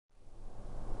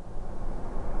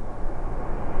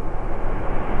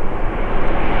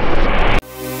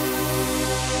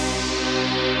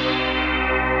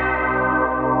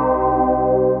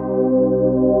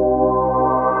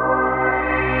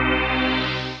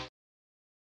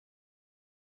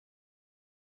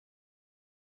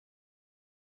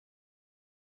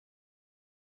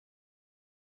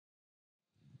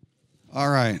All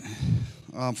right.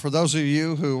 For those of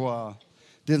you who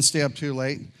didn't stay up too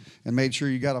late and made sure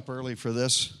you got up early for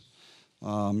this,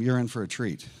 you're in for a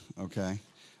treat, okay?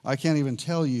 I can't even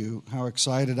tell you how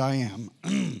excited I am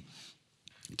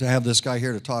to have this guy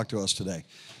here to talk to us today.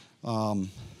 I've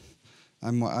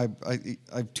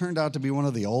turned out to be one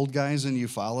of the old guys in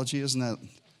ufology. Isn't that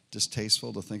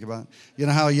distasteful to think about? You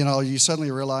know how, you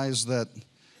suddenly realize that,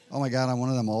 oh my God, I'm one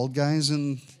of them old guys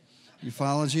in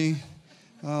ufology?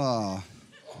 Oh.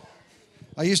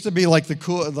 I used to be like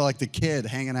the kid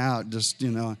hanging out, just,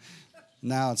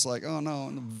 Now it's like, oh no,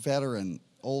 I'm a veteran,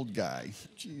 old guy.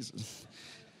 Jesus.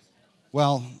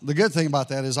 Well, the good thing about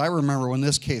that is I remember when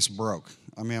this case broke.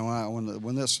 I mean,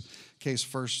 when this case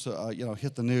first,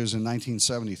 hit the news in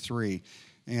 1973,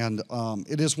 and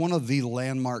it is one of the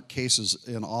landmark cases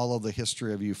in all of the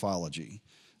history of ufology.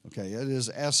 Okay, it is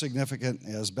as significant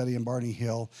as Betty and Barney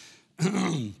Hill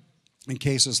in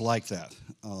cases like that.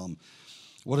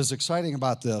 What is exciting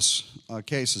about this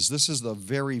case is this is the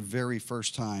very, very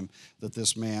first time that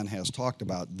this man has talked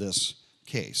about this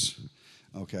case.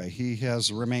 Okay, he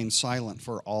has remained silent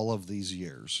for all of these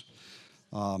years.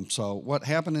 So what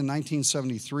happened in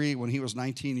 1973 when he was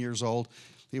 19 years old,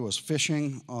 he was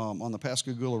fishing on the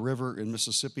Pascagoula River in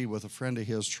Mississippi with a friend of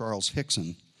his, Charles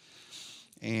Hickson.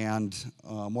 And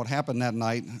what happened that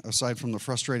night, aside from the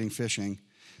frustrating fishing,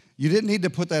 you didn't need to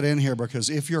put that in here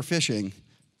because if you're fishing,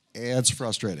 it's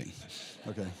frustrating.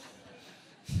 Okay.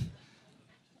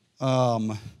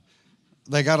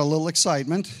 They got a little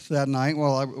excitement that night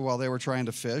while they were trying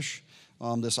to fish.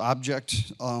 This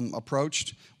object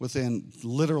approached within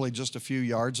literally just a few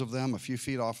yards of them, a few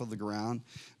feet off of the ground.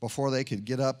 Before they could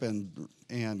get up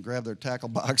and grab their tackle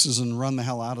boxes and run the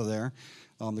hell out of there,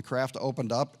 the craft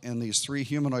opened up, and these three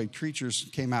humanoid creatures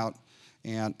came out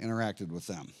and interacted with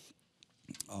them.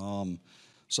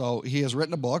 So he has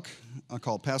written a book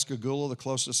called Pascagoula, The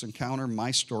Closest Encounter,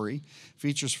 My Story.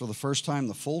 Features for the first time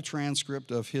the full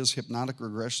transcript of his hypnotic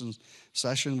regression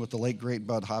session with the late, great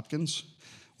Budd Hopkins,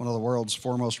 one of the world's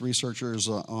foremost researchers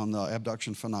on the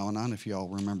abduction phenomenon, if you all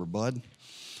remember Budd.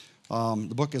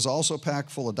 The book is also packed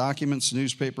full of documents,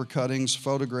 newspaper cuttings,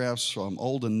 photographs,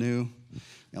 old and new.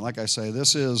 And like I say,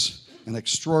 this is an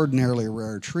extraordinarily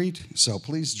rare treat, so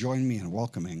please join me in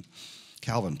welcoming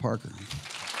Calvin Parker.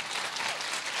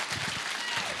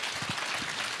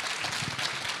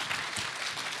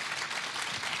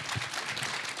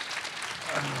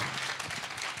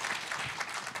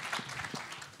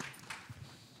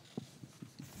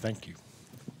 Thank you.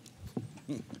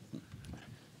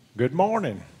 Good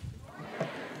morning.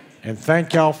 And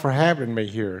thank y'all for having me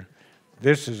here.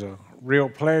 This is a real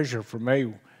pleasure for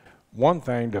me. One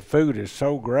thing, the food is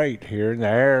so great here and the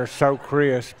air is so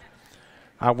crisp.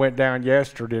 I went down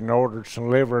yesterday and ordered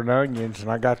some liver and onions, and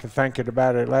I got to thinking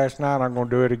about it last night. I'm going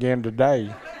to do it again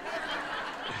today.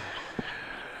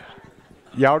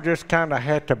 Y'all just kind of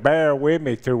had to bear with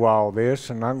me through all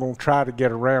this, and I'm going to try to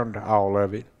get around to all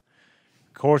of it.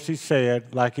 Of course,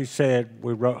 like he said,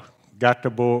 we got the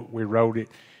book, we wrote it.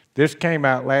 This came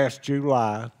out last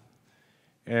July,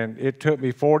 and it took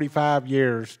me 45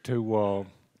 years to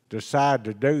decide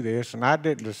to do this, and I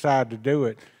didn't decide to do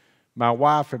it. My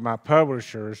wife and my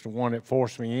publisher is the one that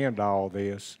forced me into all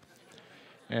this.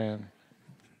 And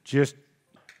just,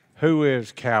 who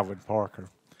is Calvin Parker?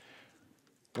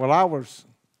 Well, I was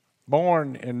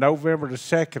born in November the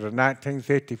 2nd of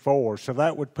 1954, so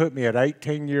that would put me at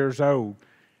 18 years old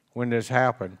when this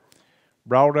happened.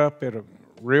 Brought up in a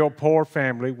real poor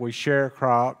family. We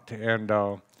sharecropped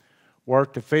and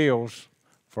worked the fields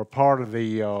for part of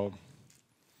the,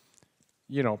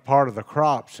 part of the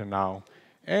crops and all.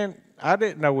 And I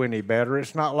didn't know any better.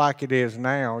 It's not like it is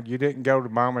now. You didn't go to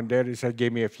mom and daddy and say,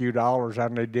 give me a few dollars, I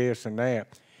need this and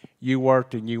that. You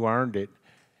worked and you earned it.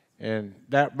 And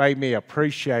that made me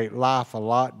appreciate life a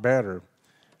lot better.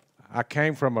 I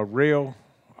came from a real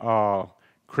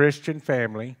Christian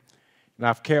family, and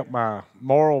I've kept my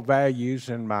moral values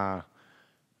and my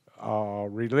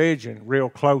religion real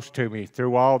close to me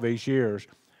through all these years.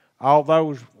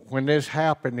 Although when this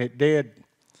happened, it did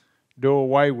do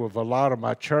away with a lot of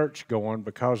my church going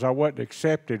because I wasn't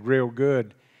accepted real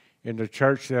good in the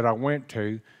church that I went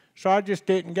to, so I just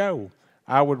didn't go.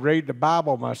 I would read the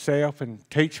Bible myself and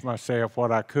teach myself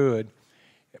what I could.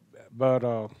 But,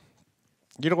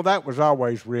 that was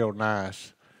always real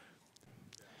nice.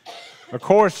 Of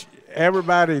course,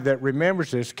 everybody that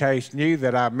remembers this case knew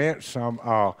that I meant some.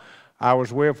 I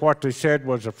was with what they said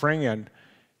was a friend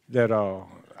that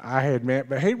I had met,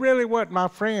 but he really wasn't my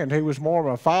friend. He was more of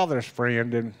my father's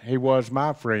friend than he was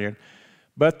my friend.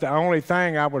 But the only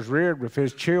thing, I was reared with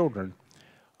his children.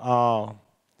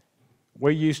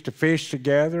 we used to fish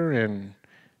together and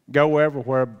go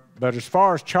everywhere. But as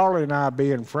far as Charlie and I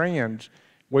being friends,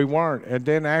 we weren't. And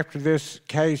then after this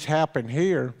case happened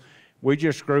here, we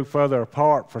just grew further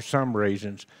apart for some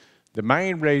reasons. The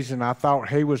main reason, I thought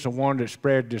he was the one that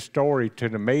spread this story to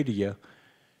the media,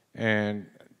 and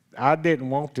I didn't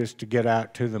want this to get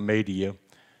out to the media.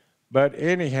 But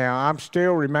anyhow, I'm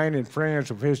still remaining friends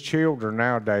with his children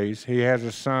nowadays. He has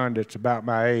a son that's about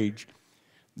my age.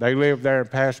 They live there in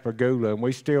Pascagoula, and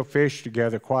we still fish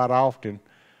together quite often,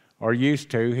 or used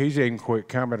to. He's even quit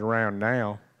coming around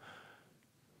now.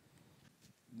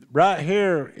 Right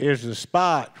here is the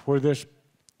spot where this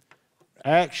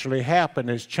actually happened.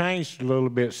 It's changed a little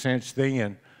bit since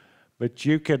then, but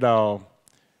you could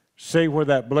see where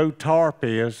that blue tarp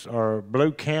is, or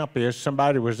blue camp is.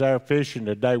 Somebody was there fishing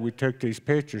the day we took these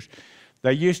pictures.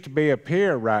 There used to be a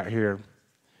pier right here,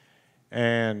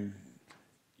 and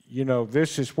you know,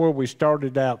 this is where we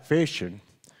started out fishing.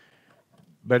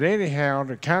 But anyhow,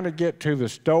 to kind of get to the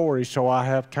story so I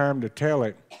have time to tell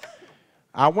it,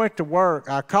 I went to work.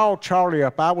 I called Charlie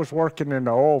up. I was working in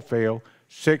the oil field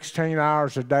 16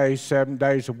 hours a day, 7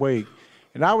 days a week,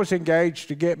 and I was engaged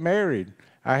to get married.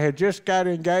 I had just got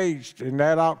engaged in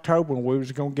that October, and we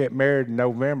was going to get married in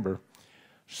November.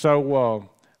 So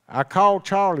I called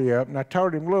Charlie up, and I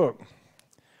told him, look,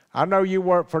 I know you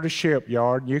work for the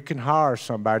shipyard. You can hire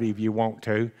somebody if you want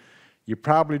to. You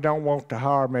probably don't want to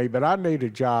hire me, but I need a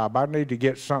job. I need to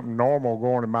get something normal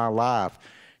going in my life,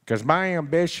 because my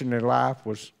ambition in life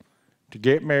was to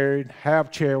get married,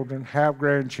 have children, have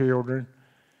grandchildren,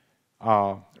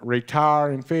 retire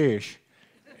and fish.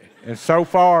 And so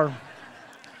far,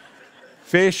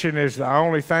 fishing is the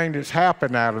only thing that's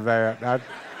happened out of that.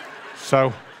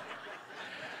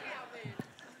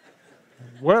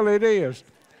 Well, it is.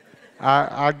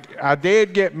 I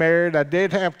did get married. I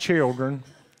did have children.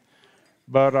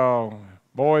 But,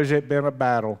 boy, has it been a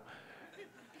battle.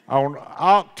 On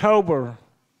October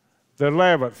the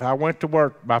 11th, I went to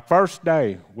work, my first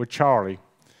day with Charlie.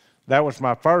 That was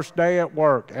my first day at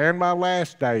work and my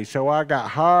last day. So I got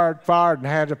hired, fired, and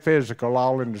had a physical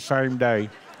all in the same day.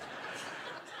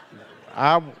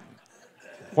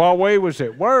 While we was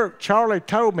at work, Charlie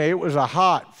told me it was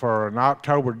hot for an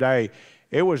October day.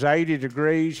 It was 80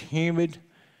 degrees, humid,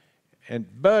 and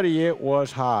buddy, it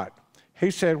was hot. He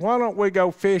said, why don't we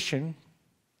go fishing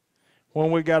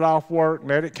when we got off work and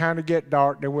let it kind of get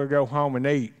dark, then we'll go home and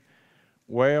eat.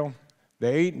 Well,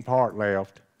 the eating part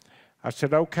left. I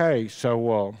said, okay.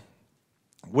 So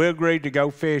we agreed to go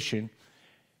fishing.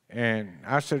 And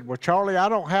I said, well, Charlie, I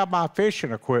don't have my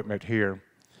fishing equipment here.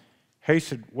 He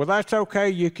said, well, that's okay.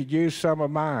 You could use some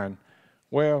of mine.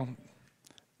 Well,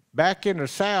 back in the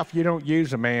South, you don't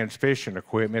use a man's fishing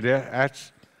equipment.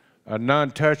 That's a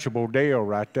non-touchable deal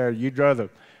right there. You'd rather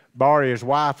borrow his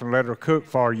wife and let her cook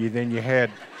for you than you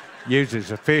had use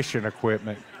his fishing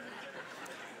equipment.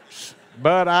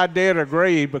 But I did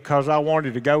agree because I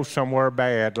wanted to go somewhere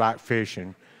bad like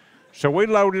fishing. So we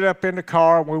loaded up in the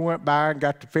car, and we went by and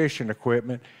got the fishing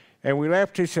equipment, and we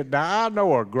left. He said, now I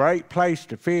know a great place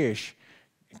to fish.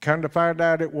 Come to find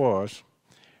out it was.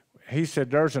 He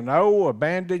said, there's an old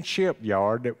abandoned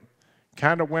shipyard that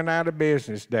kind of went out of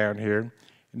business down here.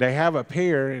 They have a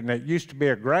pier, and there used to be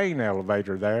a grain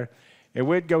elevator there, and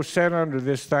we'd go sit under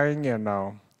this thing, and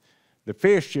the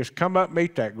fish just come up and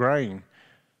eat that grain.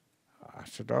 I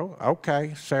said, oh,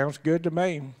 okay, sounds good to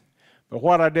me. But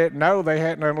what I didn't know, they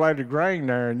hadn't unloaded grain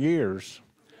there in years.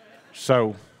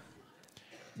 So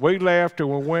we left,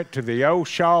 and we went to the old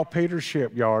Shaw Peters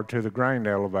shipyard to the grain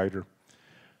elevator.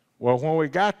 Well, when we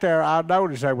got there, I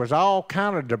noticed there was all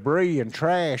kind of debris and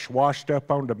trash washed up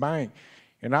on the bank.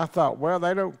 And I thought, well,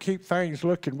 they don't keep things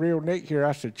looking real neat here.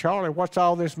 I said, Charlie, what's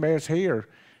all this mess here?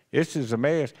 This is a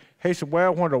mess. He said,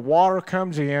 well, when the water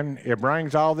comes in, it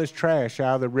brings all this trash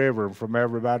out of the river from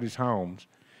everybody's homes.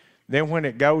 Then when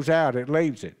it goes out, it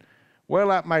leaves it. Well,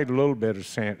 that made a little bit of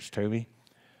sense to me.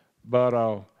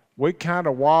 But we kind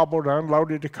of wobbled,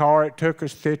 unloaded the car. It took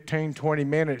us 15, 20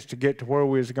 minutes to get to where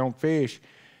we was going to fish.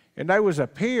 And there was a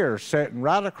pier sitting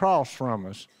right across from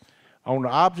us on the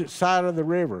opposite side of the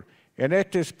river. And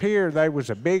at this pier, there was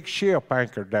a big ship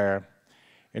anchored there.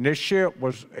 And this ship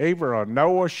was either a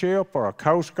NOAA ship or a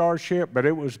Coast Guard ship, but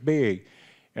it was big.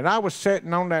 And I was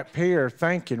sitting on that pier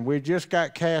thinking we just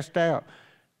got cast out.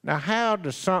 Now, how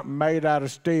does something made out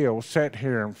of steel sit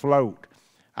here and float?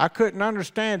 I couldn't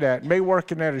understand that. Me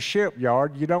working at a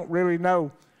shipyard, you don't really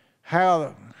know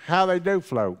how they do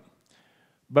float.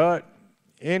 But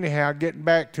anyhow, getting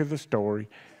back to the story,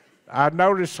 I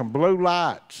noticed some blue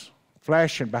lights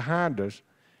flashing behind us,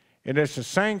 and it's the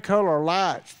same color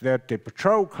lights that the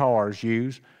patrol cars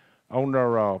use on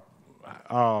their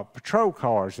patrol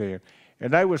cars in.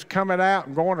 And they was coming out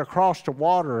and going across the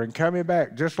water and coming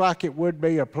back just like it would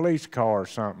be a police car or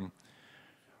something.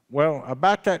 Well,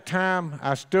 about that time,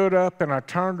 I stood up and I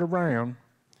turned around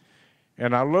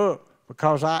and I looked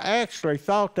because I actually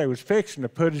thought they was fixing to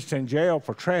put us in jail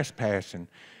for trespassing.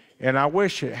 And I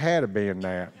wish it had been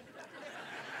that.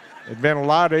 It'd been a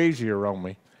lot easier on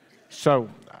me. So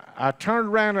I turned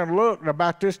around and looked, and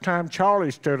about this time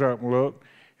Charlie stood up and looked.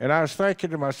 And I was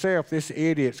thinking to myself, this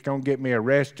idiot's going to get me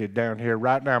arrested down here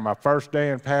right now. My first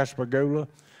day in Pascagoula,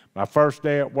 my first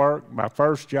day at work, my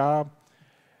first job.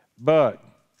 But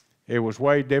it was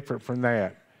way different from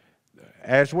that.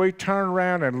 As we turned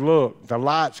around and looked, the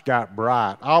lights got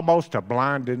bright, almost a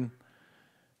blinding.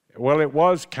 Well, it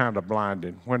was kind of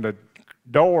blinding when the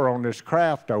door on this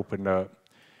craft opened up.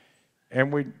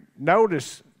 And we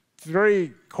noticed three,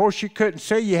 of course you couldn't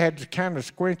see, you had to kind of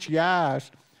squint your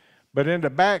eyes. But in the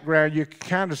background, you could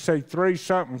kind of see three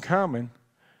something coming,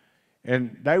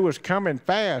 and they was coming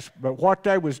fast, but what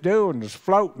they was doing was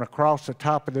floating across the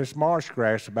top of this marsh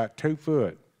grass about 2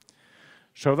 foot.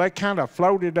 So they kind of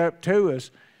floated up to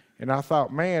us, and I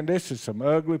thought, man, this is some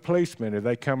ugly policemen if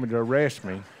they coming to arrest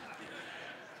me.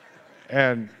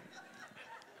 And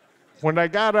when they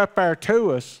got up there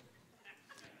to us,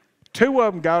 two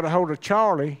of them got a hold of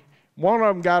Charlie, one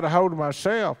of them got a hold of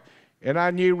myself. And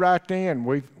I knew right then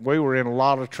we were in a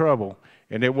lot of trouble,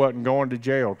 and it wasn't going to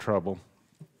jail trouble.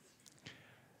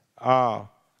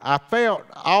 I felt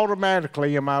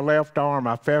automatically in my left arm,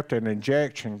 I felt an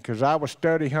injection because I was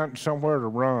study hunting somewhere to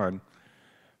run.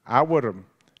 I would have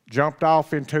jumped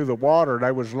off into the water.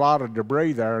 There was a lot of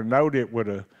debris there. I knowed it would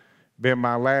have been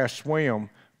my last swim,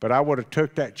 but I would have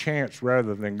took that chance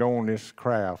rather than go on this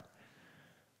craft.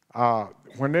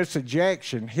 When this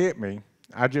ejection hit me,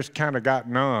 I just kind of got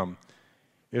numb.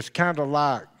 It's kind of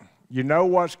like, you know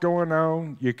what's going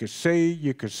on, you can see,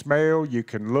 you can smell, you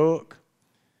can look,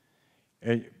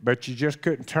 but you just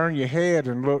couldn't turn your head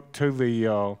and look to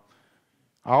the,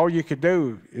 all you could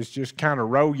do is just kind of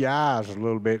roll your eyes a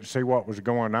little bit and see what was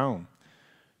going on.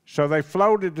 So they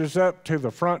floated us up to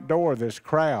the front door of this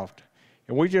craft,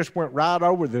 and we just went right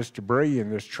over this debris and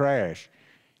this trash.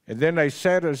 And then they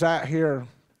set us out here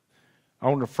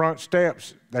on the front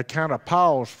steps. They kind of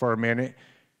paused for a minute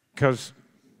because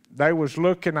they was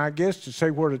looking, I guess, to see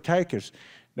where to take us.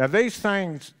 Now, these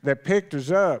things that picked us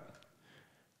up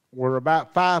were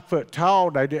about 5 foot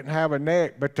tall. They didn't have a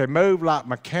neck, but they moved like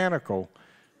mechanical.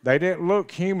 They didn't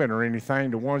look human or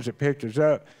anything, the ones that picked us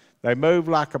up. They moved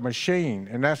like a machine,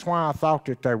 and that's why I thought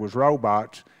that they was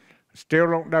robots. Still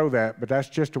don't know that, but that's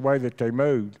just the way that they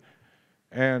moved.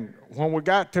 And when we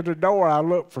got to the door, I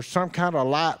looked for some kind of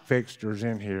light fixtures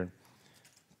in here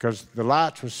because the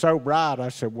lights were so bright. I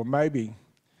said, well, maybe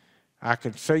I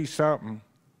could see something.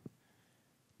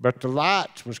 But the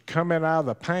lights was coming out of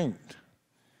the paint.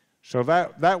 So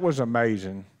that was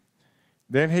amazing.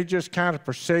 Then he just kind of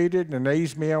proceeded and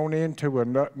eased me on into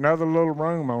another little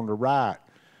room on the right.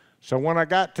 So when I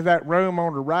got to that room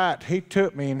on the right, he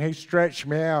took me and he stretched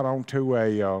me out onto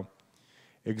a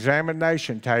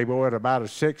examination table at about a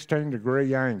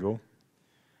 16-degree angle.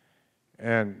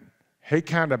 And he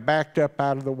kind of backed up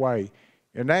out of the way.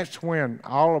 And that's when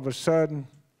all of a sudden,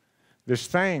 this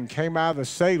thing came out of the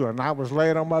ceiling. I was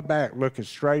laying on my back looking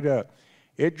straight up.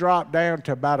 It dropped down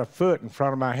to about a foot in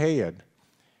front of my head.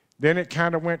 Then it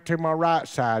kind of went to my right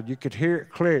side. You could hear it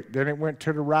click. Then it went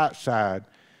to the right side,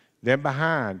 then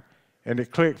behind. And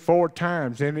it clicked 4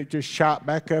 times. Then it just shot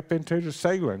back up into the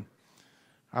ceiling.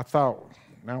 I thought,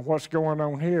 now what's going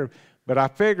on here? But I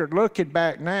figured, looking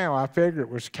back now, I figured it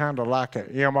was kind of like an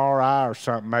MRI or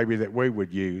something maybe that we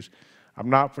would use. I'm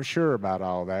not for sure about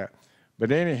all that.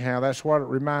 But anyhow, that's what it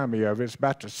reminded me of. It's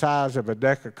about the size of a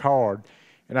deck of cards.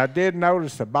 And I did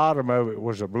notice the bottom of it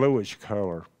was a bluish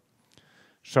color.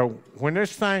 So when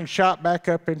this thing shot back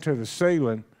up into the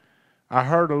ceiling, I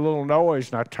heard a little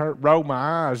noise, and I rolled my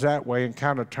eyes that way and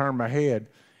kind of turned my head.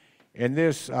 And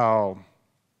this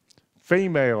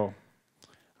female,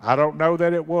 I don't know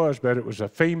that it was, but it was a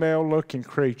female-looking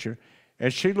creature.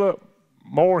 And she looked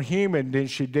more human than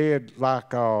she did like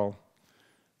the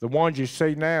ones you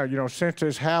see now. You know, since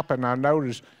this happened, I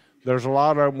noticed there's a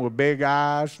lot of them with big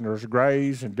eyes, and there's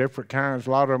grays and different kinds.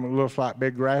 A lot of them look like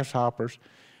big grasshoppers.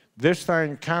 This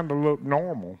thing kind of looked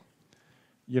normal,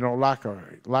 you know, like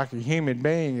a human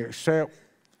being, except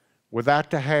without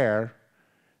the hair,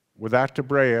 without the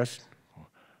breast,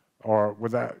 or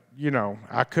without, you know,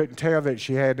 I couldn't tell that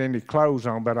she had any clothes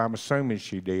on, but I'm assuming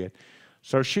she did.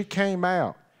 So she came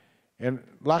out. And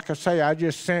like I say, I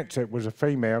just sensed it was a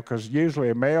female, because usually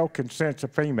a male can sense a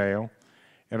female,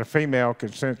 and a female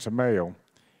can sense a male.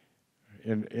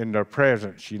 in their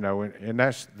presence, you know, and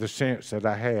that's the sense that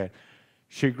I had.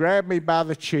 She grabbed me by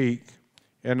the cheek,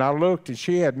 and I looked, and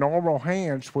she had normal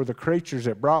hands where the creatures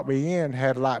that brought me in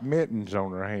had like mittens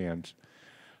on her hands.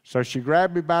 So she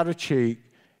grabbed me by the cheek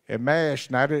and mashed,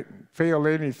 and I didn't feel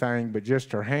anything but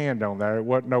just her hand on there. It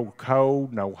wasn't no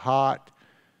cold, no hot,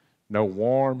 no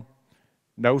warm,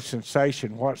 no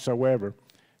sensation whatsoever.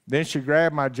 Then she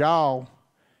grabbed my jaw,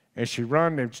 and she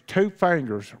run them 2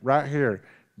 fingers right here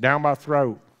down my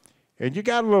throat. And you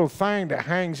got a little thing that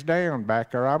hangs down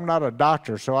back there. I'm not a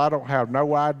doctor, so I don't have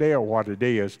no idea what it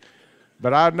is.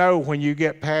 But I know when you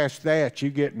get past that,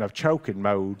 you get in a choking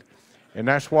mode. And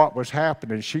that's what was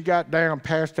happening. She got down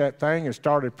past that thing and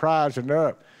started prising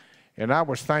up. And I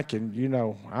was thinking, you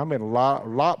know, I'm in a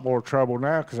lot more trouble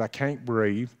now because I can't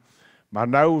breathe. My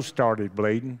nose started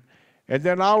bleeding. And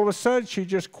then all of a sudden, she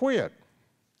just quit.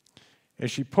 And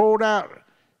she pulled out,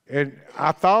 and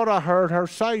I thought I heard her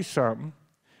say something.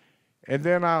 And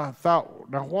then I thought,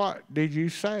 now what did you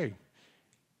say?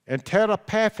 And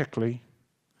telepathically,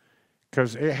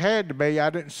 because it had to be, I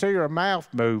didn't see her mouth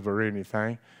move or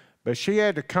anything, but she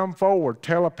had to come forward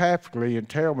telepathically and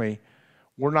tell me,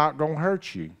 we're not going to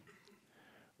hurt you.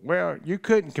 Well, you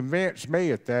couldn't convince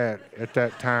me at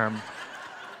that time.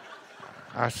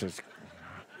 I says,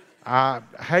 I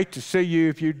hate to see you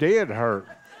if you did hurt,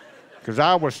 because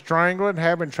I was strangling,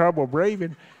 having trouble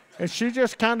breathing, and she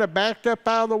just kind of backed up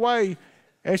out of the way,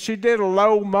 and she did a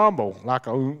low mumble, like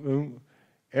a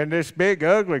and this big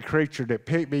ugly creature that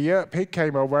picked me up, he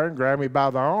came over and grabbed me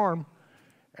by the arm,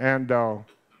 and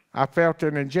I felt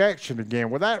an injection again.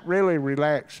 Well, that really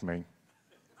relaxed me.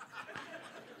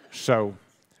 So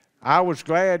I was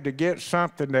glad to get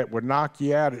something that would knock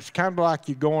you out. It's kind of like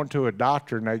you going to a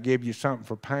doctor and they give you something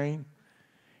for pain,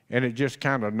 and it just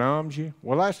kind of numbs you.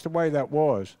 Well, that's the way that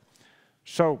was.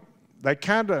 So they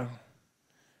kind of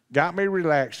got me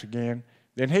relaxed again.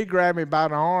 Then he grabbed me by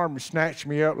the arm and snatched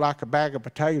me up like a bag of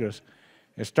potatoes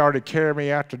and started carrying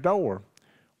me out the door.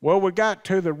 Well, we got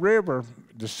to the river,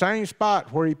 the same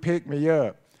spot where he picked me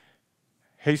up.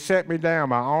 He set me down.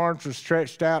 My arms were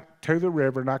stretched out to the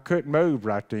river, and I couldn't move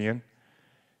right then.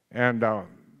 And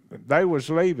they was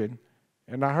leaving,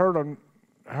 and I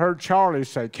heard Charlie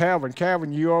say,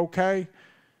 Calvin, you okay?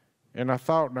 And I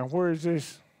thought, now where's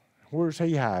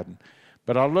he hiding?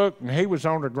 But I looked, and he was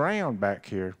on the ground back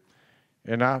here.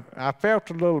 And I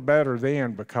felt a little better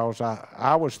then because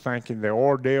I was thinking the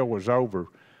ordeal was over.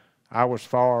 I was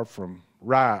far from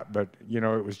right, but, you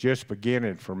know, it was just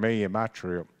beginning for me and my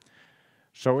trip.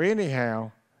 So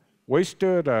anyhow, we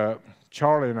stood up,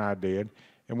 Charlie and I did,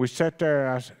 and we sat there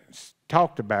and I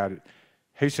talked about it.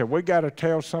 He said, we got to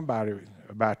tell somebody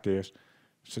about this.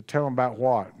 I said, tell them about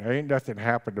what? There ain't nothing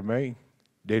happened to me.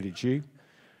 Did it you?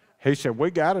 He said,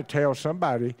 we got to tell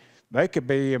somebody. They could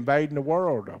be invading the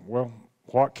world. Well,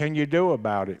 what can you do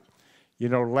about it? You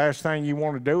know, the last thing you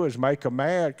want to do is make them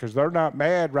mad, because they're not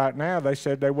mad right now. They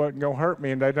said they wasn't going to hurt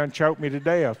me, and they done choked me to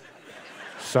death.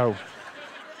 So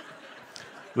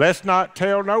let's not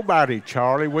tell nobody,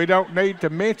 Charlie. We don't need to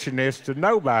mention this to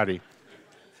nobody.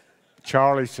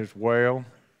 Charlie says, well,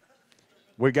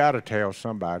 we got to tell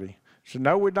somebody. I said,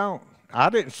 no, we don't. I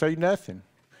didn't see nothing.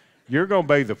 You're going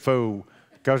to be the fool,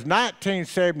 because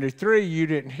 1973, you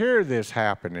didn't hear this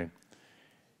happening.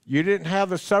 You didn't have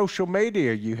the social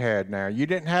media you had now. You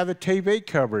didn't have the TV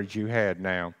coverage you had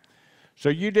now. So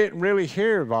you didn't really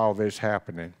hear of all this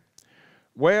happening.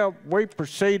 Well, we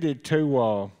proceeded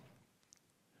to,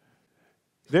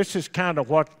 this is kind of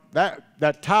what,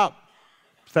 that top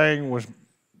thing was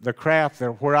the craft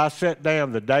there where I sat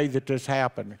down the day that this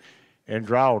happened and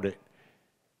drawed it.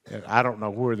 And I don't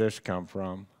know where this come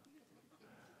from.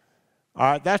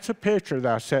 All right, that's a picture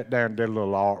that I sat down and did a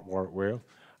little artwork with.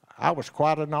 I was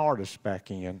quite an artist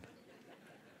back in.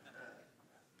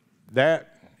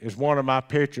 That is one of my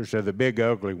pictures of the big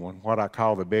ugly one, what I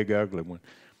call the big ugly one.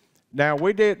 Now,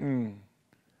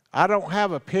 I don't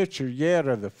have a picture yet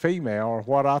of the female, or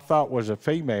what I thought was a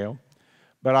female,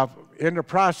 but I'm in the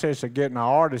process of getting an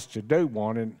artist to do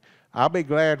one, and I'll be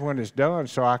glad when it's done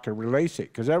so I can release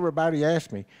it, because everybody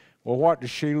asks me, well, what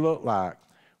does she look like?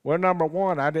 Well, number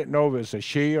one, I didn't know if it was a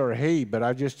she or a he, but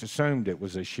I just assumed it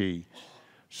was a she.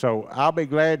 So I'll be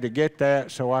glad to get that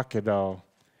so I could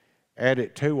add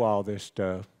it to all this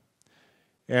stuff.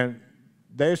 And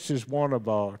this is one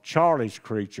of Charlie's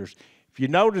creatures. If you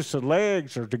notice, the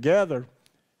legs are together.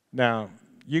 Now,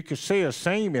 you could see a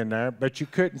seam in there, but you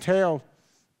couldn't tell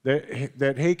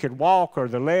that he could walk or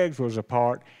the legs was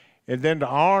apart. And then the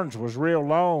arms was real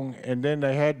long, and then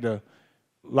they had the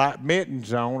like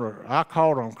mittens on, or I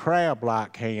called them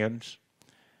crab-like hands.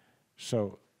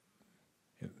 So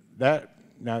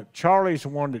now Charlie's the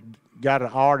one that got an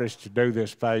artist to do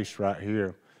this face right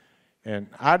here. And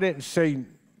I didn't see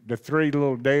the 3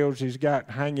 little deals he's got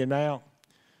hanging out,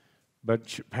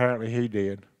 but apparently he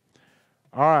did.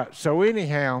 All right, so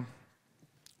anyhow,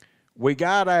 we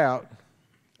got out.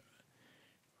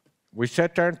 We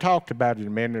sat there and talked about it a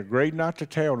minute, agreed not to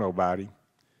tell nobody.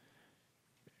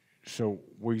 So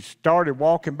we started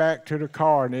walking back to the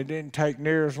car, and it didn't take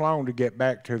near as long to get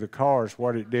back to the car as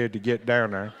what it did to get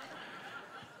down there.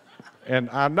 And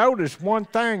I noticed one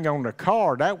thing on the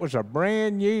car. That was a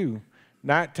brand new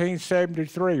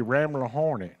 1973 Rambler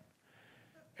Hornet.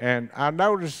 And I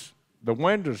noticed the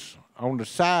windows on the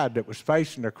side that was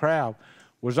facing the crowd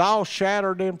was all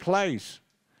shattered in place.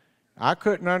 I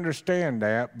couldn't understand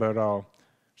that, but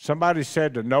somebody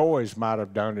said the noise might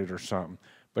have done it or something.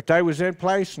 But they was in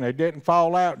place, and they didn't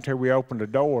fall out until we opened the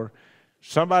door.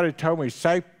 Somebody told me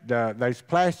there's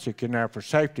plastic in there for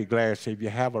safety glass. If you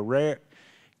have a wreck,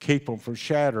 keep them from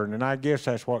shattering, and I guess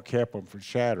that's what kept them from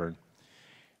shattering.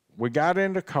 We got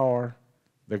in the car.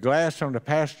 The glass on the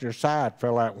passenger side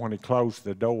fell out when he closed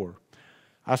the door.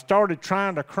 I started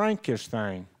trying to crank this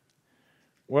thing.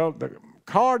 Well, the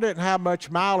car didn't have much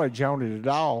mileage on it at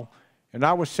all, and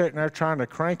I was sitting there trying to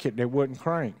crank it, and it wouldn't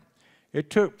crank. It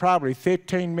took probably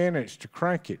 15 minutes to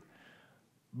crank it,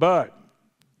 but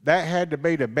that had to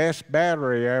be the best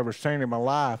battery I ever seen in my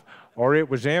life, or it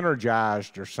was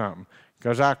energized or something,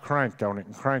 because I cranked on it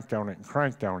and cranked on it and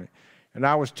cranked on it. And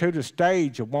I was to the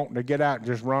stage of wanting to get out and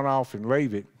just run off and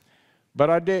leave it, but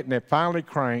I didn't. It finally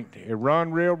cranked. It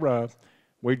run real rough.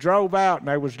 We drove out, and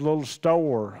there was a little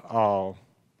store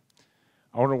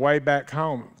on the way back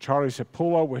home. Charlie said,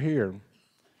 "Pull over here."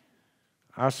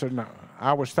 I said, no.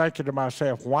 I was thinking to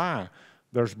myself, why?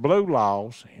 There's blue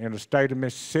laws in the state of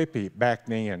Mississippi back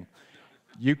then.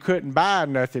 You couldn't buy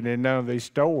nothing in none of these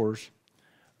stores,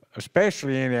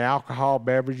 especially any alcohol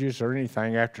beverages or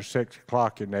anything after 6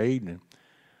 o'clock in the evening.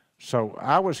 So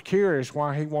I was curious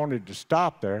why he wanted to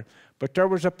stop there, but there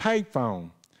was a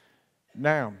payphone.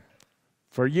 Now,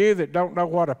 for you that don't know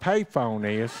what a payphone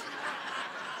is,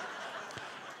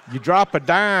 you drop a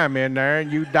dime in there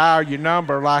and you dial your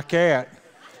number like that,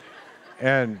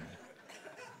 and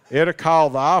it'll call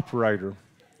the operator.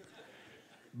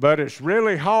 But it's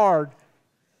really hard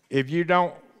if you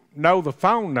don't know the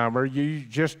phone number. You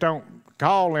just don't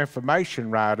call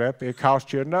information right up. It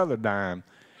costs you another dime.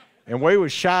 And we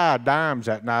was shy of dimes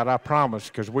that night, I promise,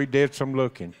 because we did some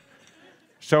looking.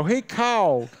 So he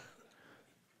called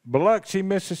Biloxi,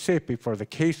 Mississippi for the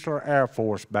Keesler Air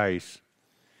Force Base.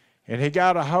 And he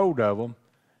got a hold of them,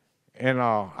 and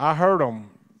I heard him.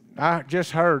 I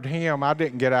just heard him. I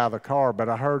didn't get out of the car, but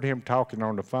I heard him talking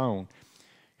on the phone.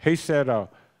 He said,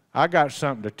 I got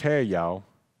something to tell y'all.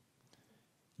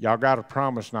 Y'all got to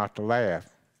promise not to laugh.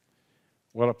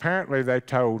 Well, apparently they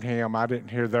told him, I didn't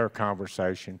hear their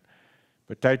conversation,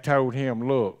 but they told him,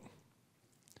 look,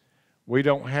 we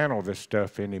don't handle this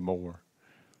stuff anymore.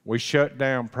 We shut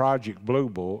down Project Blue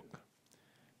Book,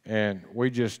 and we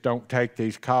just don't take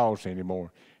these calls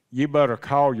anymore. You better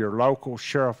call your local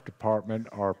sheriff department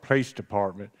or police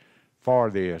department for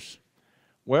this.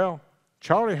 Well,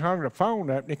 Charlie hung the phone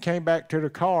up, and he came back to the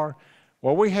car.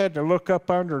 Well, we had to look up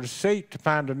under the seat to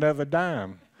find another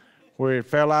dime where it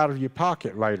fell out of your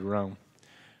pocket later on.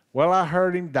 Well, I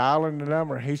heard him dialing the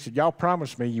number. He said, y'all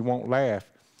promise me you won't laugh.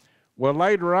 Well,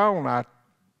 later on, I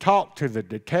talked to the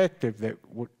detective that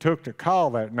took the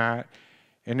call that night,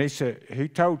 and he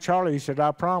told Charlie, he said,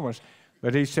 I promise.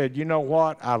 But he said, you know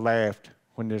what? I laughed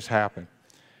when this happened.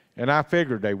 And I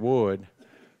figured they would.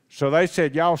 So they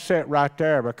said, y'all sit right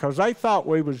there, because they thought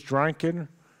we was drinking.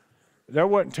 There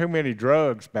wasn't too many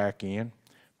drugs back in,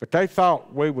 but they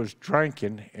thought we was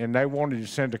drinking, and they wanted to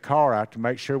send a car out to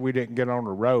make sure we didn't get on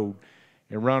the road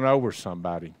and run over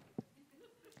somebody.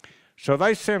 So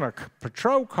they sent a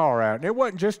patrol car out, and it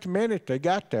wasn't just a minute they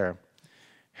got there.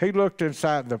 He looked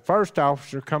inside. The first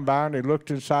officer come by, and he looked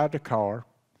inside the car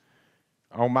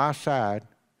on my side.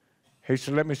 He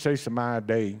said, let me see some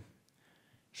ID.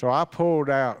 So I pulled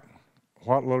out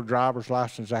what little driver's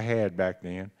license I had back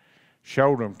then,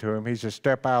 showed them to him. He said,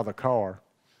 step out of the car.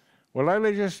 Well,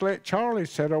 they just let Charlie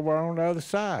sit over on the other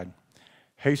side.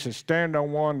 He said, stand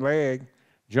on one leg,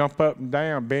 jump up and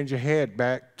down, bend your head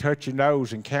back, touch your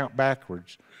nose, and count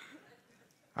backwards.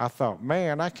 I thought,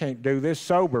 man, I can't do this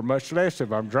sober, much less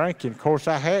if I'm drinking. Of course,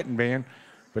 I hadn't been,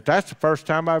 but that's the first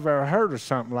time I've ever heard of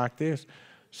something like this.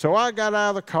 So I got out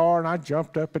of the car, and I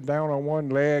jumped up and down on one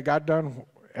leg. I done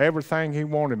everything he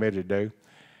wanted me to do.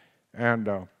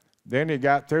 And then he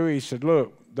got through. He said,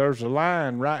 look, there's a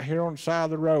line right here on the side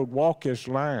of the road. Walk this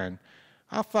line.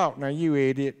 I thought, now, you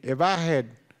idiot, if I had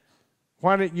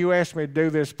why didn't you ask me to do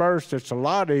this first? It's a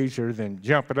lot easier than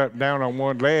jumping up and down on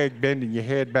one leg, bending your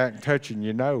head back and touching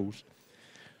your nose.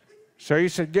 So he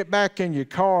said, get back in your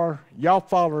car. Y'all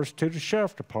follow us to the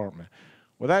sheriff's department.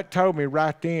 Well, that told me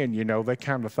right then, you know, they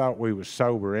kind of thought we was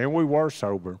sober, and we were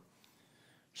sober.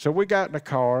 So we got in the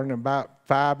car, and about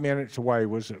 5 minutes away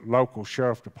was the local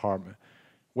sheriff's department.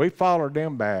 We followed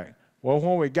them back. Well,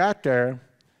 when we got there,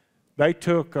 they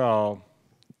took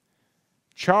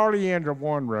Charlie into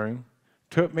one room,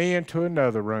 took me into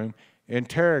another room,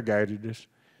 interrogated us.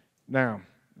 Now,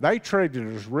 they treated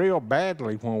us real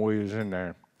badly when we was in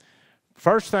there.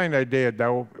 First thing they did,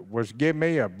 though, was give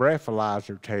me a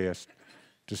breathalyzer test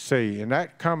to see, and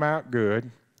that come out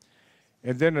good.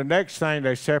 And then the next thing,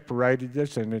 they separated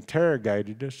us and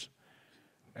interrogated us.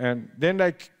 And then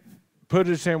they put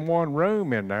us in one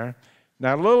room in there.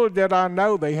 Now, little did I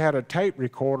know they had a tape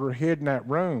recorder hid in that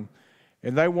room,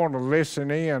 and they wanted to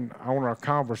listen in on our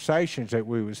conversations that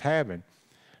we was having.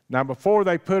 Now, before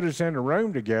they put us in a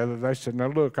room together, they said, now,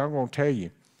 look, I'm going to tell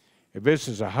you, if this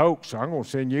is a hoax, I'm going to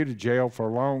send you to jail for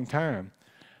a long time.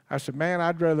 I said, man,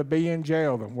 I'd rather be in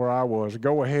jail than where I was.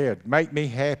 Go ahead. Make me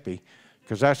happy,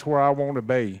 because that's where I want to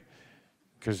be.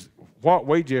 Because what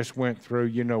we just went through,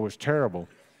 you know, was terrible.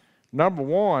 Number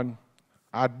one,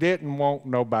 I didn't want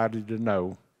nobody to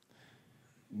know.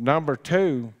 Number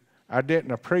two, I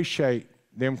didn't appreciate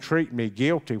them treating me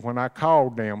guilty when I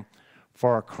called them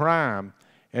for a crime.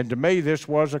 And to me, this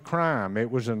was a crime. It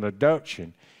was an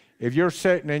abduction. If you're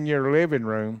sitting in your living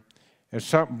room and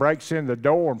something breaks in the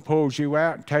door and pulls you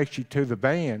out and takes you to the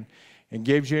van and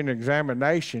gives you an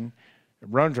examination,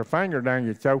 runs a finger down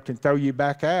your throat and throw you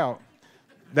back out,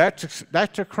 that's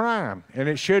a crime, and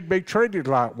it should be treated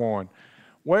like one.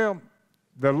 Well,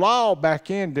 the law back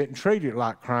then didn't treat it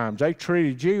like crimes. They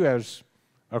treated you as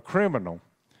a criminal.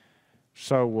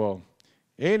 So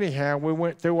anyhow, we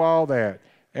went through all that,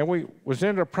 and we was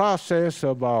in the process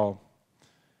of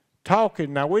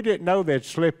talking. Now, we didn't know they'd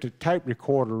slipped a tape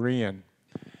recorder in.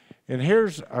 And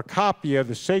here's a copy of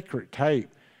the secret tape.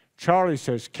 Charlie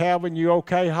says, Calvin, you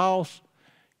okay, Hoss?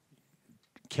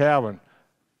 Calvin,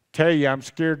 tell you I'm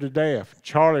scared to death.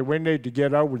 Charlie, we need to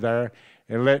get over there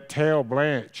and tell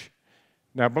Blanche.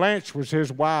 Now, Blanche was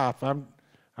his wife.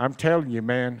 I'm telling you,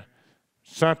 man,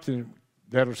 something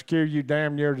that'll scare you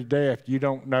damn near to death. You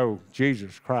don't know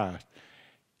Jesus Christ.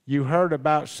 You heard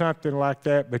about something like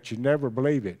that, but you never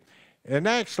believe it. And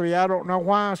actually, I don't know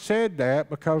why I said that,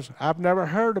 because I've never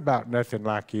heard about nothing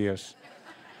like this.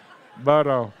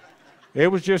 But it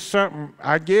was just something,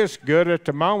 I guess, good at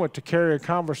the moment to carry a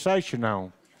conversation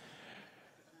on.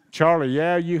 Charlie,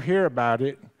 yeah, you hear about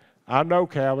it. I know,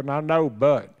 Calvin, I know,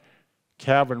 but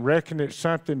Calvin, reckon it's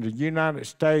something the United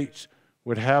States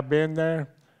would have been there?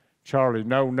 Charlie,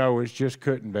 no, it just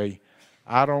couldn't be.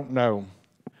 I don't know.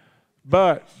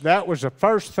 But that was the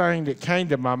first thing that came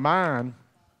to my mind.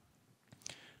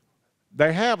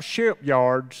 They have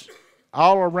shipyards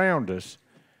all around us,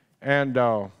 and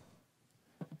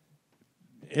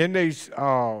in these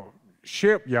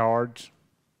shipyards,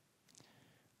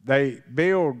 they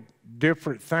build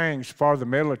different things for the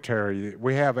military.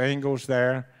 We have Ingalls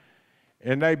there,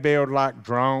 and they build like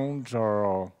drones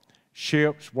or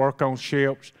ships, work on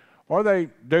ships, or they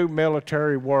do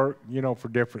military work, you know, for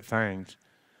different things.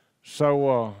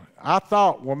 So I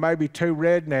thought, well, maybe two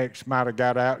rednecks might have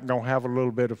got out and gonna have a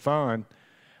little bit of fun.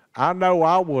 I know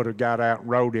I would have got out and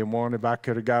rode in one if I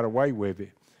could have got away with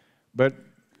it. But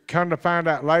come to find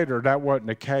out later, that wasn't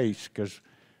the case, because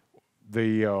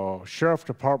the sheriff's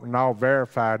department all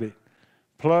verified it.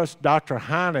 Plus, Dr.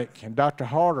 Hypnotic and Dr.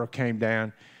 Harder came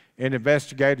down and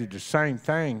investigated the same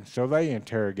thing, so they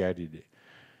interrogated it.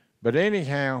 But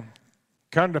anyhow,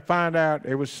 come to find out,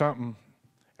 it was something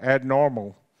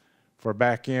abnormal for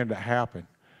back in to happen.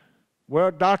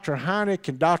 Well, Dr. Hypnotic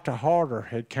and Dr. Harder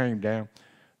had came down,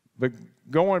 but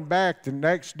going back the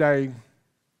next day,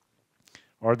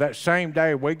 or that same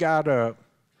day, we got up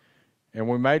and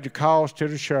we made the calls to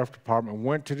the sheriff's department,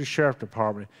 went to the sheriff's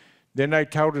department. Then they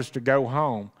told us to go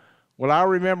home. Well, I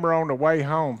remember on the way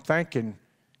home thinking,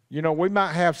 you know, we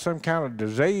might have some kind of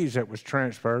disease that was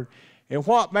transferred. And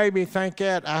what made me think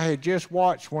that, I had just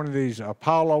watched one of these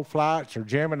Apollo flights or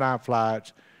Gemini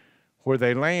flights where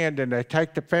they land and they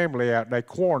take the family out and they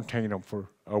quarantine them for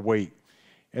a week.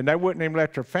 And they wouldn't even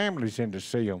let their families in to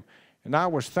see them. And I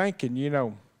was thinking, you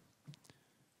know,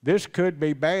 this could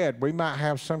be bad. We might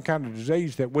have some kind of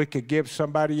disease that we could give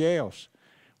somebody else.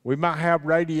 We might have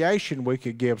radiation we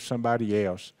could give somebody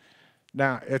else.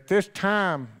 Now, at this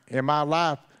time in my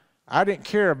life, I didn't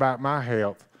care about my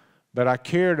health, but I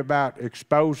cared about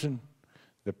exposing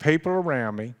the people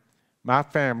around me, my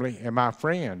family, and my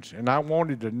friends. And I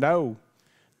wanted to know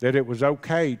that it was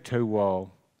okay to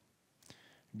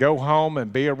go home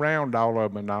and be around all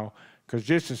of them and all, because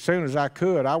just as soon as I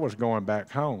could, I was going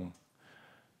back home.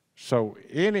 So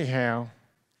anyhow,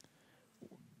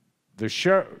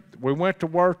 we went to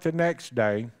work the next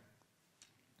day,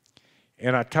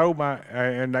 and I told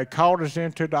and they called us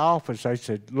into the office. They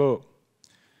said, look,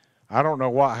 I don't know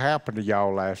what happened to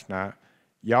y'all last night.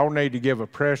 Y'all need to give a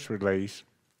press release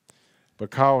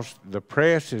because the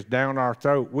press is down our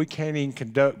throat. We can't even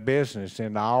conduct business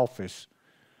in the office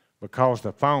because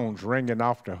the phone's ringing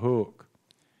off the hook.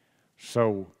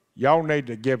 So y'all need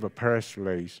to give a press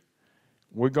release.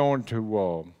 We're going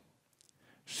to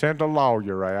send a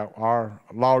lawyer out, our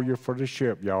lawyer for the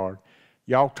shipyard.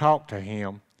 Y'all talk to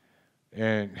him,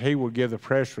 and he will give the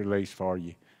press release for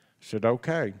you. I said,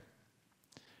 okay.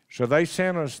 So they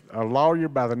sent us a lawyer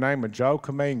by the name of Joe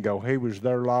Camingo. He was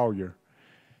their lawyer.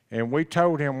 And we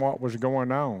told him what was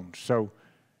going on. So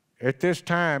at this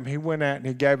time, he went out and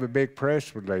he gave a big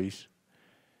press release.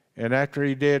 And after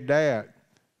he did that,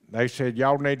 they said,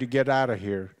 y'all need to get out of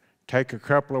here. Take a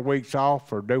couple of weeks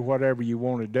off or do whatever you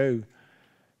want to do.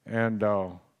 And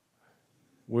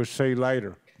we'll see you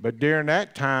later. But during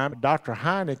that time, Dr.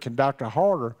 Hynek and Dr.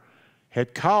 Harder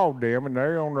had called them, and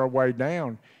they're on their way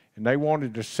down, and they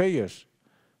wanted to see us.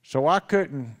 So I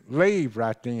couldn't leave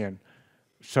right then.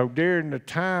 So during the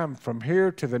time from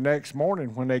here to the next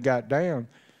morning when they got down,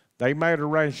 they made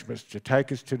arrangements to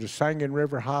take us to the Singing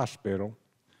River Hospital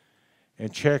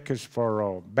and check us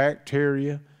for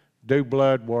bacteria, do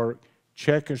blood work,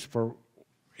 check us for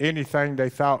anything they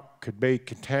thought could be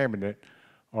contaminant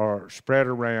or spread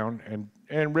around,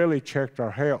 and really checked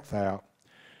our health out.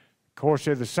 Of course,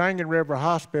 if the Singing River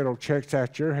Hospital checks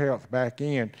out your health back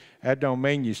in, that don't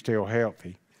mean you're still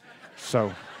healthy.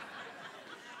 So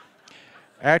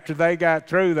after they got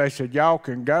through, they said, y'all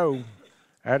can go.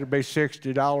 That'd be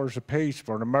 $60 a piece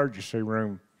for an emergency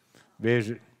room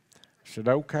visit. I said,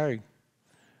 okay.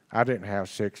 I didn't have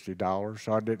 $60,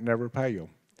 so I didn't ever pay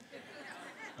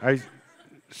them.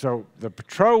 So the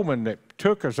patrolman that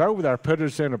took us over there put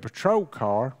us in a patrol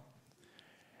car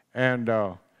and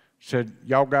said,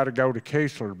 y'all got to go to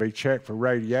Keesler to be checked for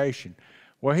radiation.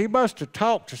 Well, he must have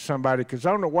talked to somebody because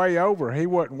on the way over, he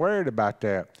wasn't worried about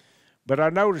that. But I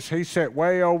noticed he sat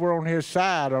way over on his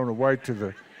side on the way to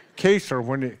the Keesler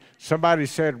when somebody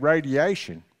said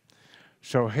radiation.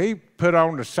 So he put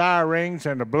on the sirens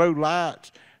and the blue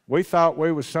lights. We thought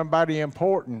we was somebody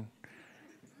important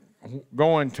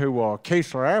going to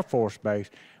Keesler Air Force Base.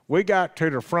 We got to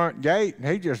the front gate, and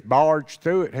he just barged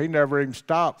through it. He never even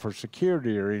stopped for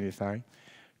security or anything.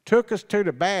 Took us to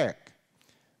the back.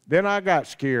 Then I got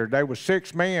scared. There was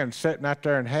 6 men sitting out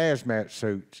there in hazmat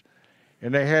suits,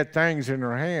 and they had things in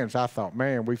their hands. I thought,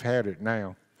 man, we've had it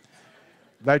now.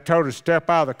 They told us to step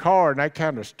out of the car, and they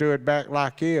kind of stood back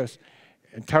like this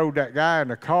and told that guy in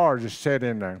the car to sit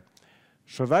in there.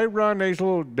 So they run these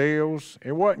little deals.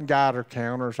 It wasn't Geiger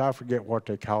counters. I forget what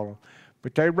they call them.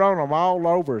 But they run them all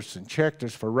over us and checked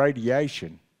us for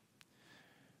radiation.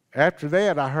 After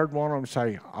that, I heard one of them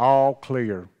say, all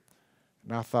clear.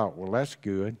 And I thought, well, that's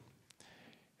good.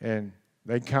 And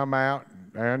they come out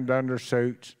and undone their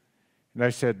suits. And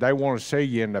they said, they want to see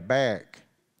you in the back.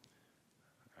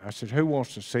 I said, who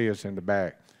wants to see us in the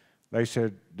back? They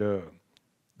said, the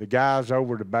guys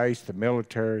over the base, the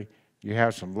military, you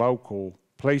have some local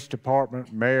police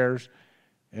department, mayors,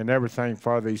 and everything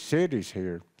for these cities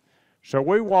here. So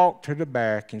we walked to the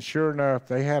back, and sure enough,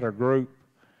 they had a group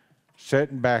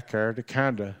sitting back there to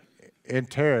kind of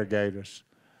interrogate us.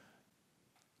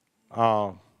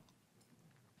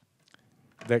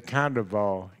 That kind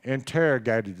of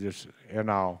interrogated us and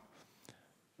all.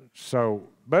 So,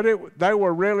 but they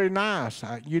were really nice.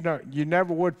 You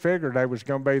never would figure they was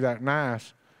going to be that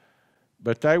nice,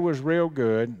 but they was real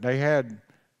good. They had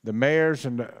the mayors,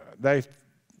 and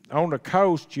on the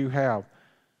coast you have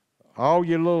all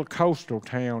your little coastal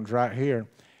towns right here,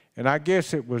 and I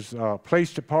guess it was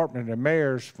police department and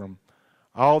mayors from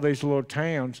all these little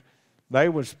towns. They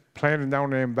was planning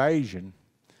on an invasion.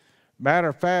 Matter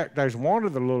of fact, there's one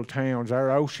of the little towns there,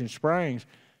 Ocean Springs,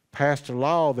 passed a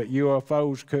law that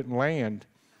UFOs couldn't land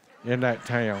in that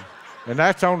town. And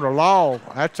that's on the law,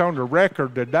 that's on the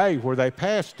record today where they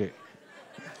passed it.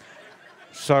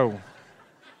 So,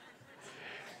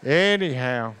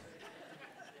 anyhow,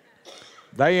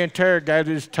 they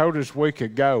interrogated us, told us we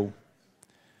could go.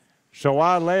 So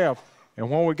I left, and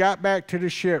when we got back to the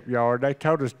shipyard, they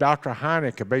told us Dr.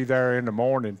 Hynek could be there in the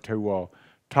morning to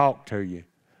talk to you.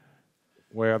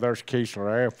 Well, there's Keesler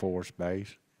Air Force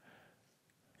Base.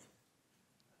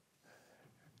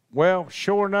 Well,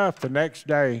 sure enough, the next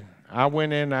day, I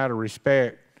went in out of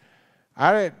respect.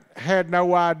 had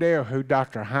no idea who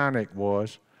Dr. Hynek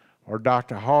was or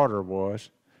Dr. Harder was,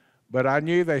 but I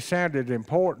knew they sounded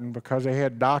important because they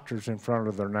had doctors in front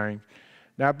of their names.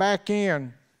 Now, back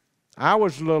in, I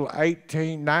was a little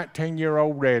 18,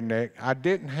 19-year-old redneck. I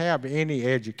didn't have any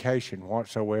education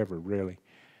whatsoever, really,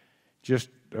 just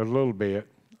a little bit,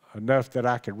 enough that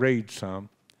I could read some.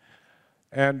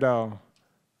 And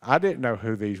I didn't know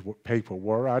who these people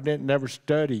were. I didn't never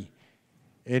study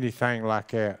anything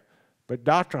like that. But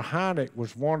Dr. Hynek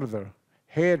was one of the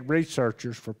head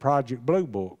researchers for Project Blue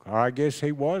Book, or I guess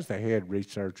he was the head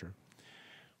researcher.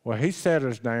 Well, he sat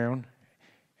us down,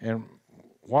 and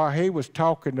while he was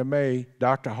talking to me,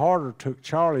 Dr. Harder took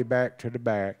Charlie back to the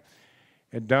back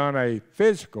and done a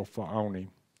physical on him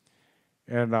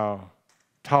and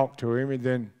talked to him. And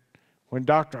then when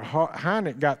Dr.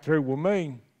 Hynek got through with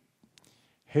me,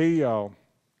 he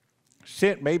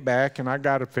sent me back and I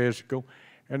got a physical.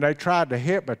 And they tried to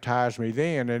hypnotize me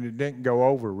then, and it didn't go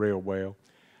over real well.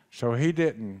 So I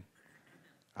didn't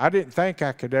think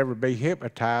I could ever be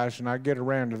hypnotized, and I'll get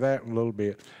around to that in a little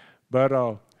bit.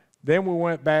 But then we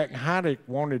went back, and Hynek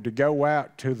wanted to go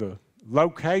out to the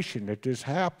location that this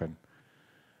happened.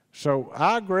 So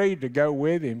I agreed to go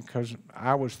with him because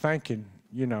I was thinking,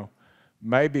 you know,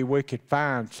 maybe we could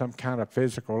find some kind of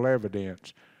physical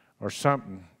evidence or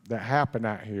something that happened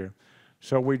out here.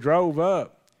 So we drove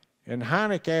up. And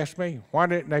Hynek asked me, why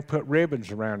didn't they put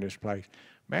ribbons around this place?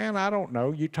 Man, I don't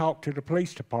know. You talk to the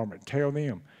police department, tell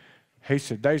them. He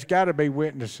said, there's got to be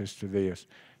witnesses to this.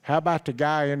 How about the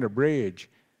guy in the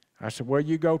bridge? I said, well,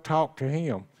 you go talk to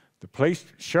him. The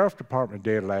sheriff department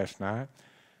did last night.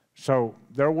 So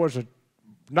there was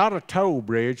not a toll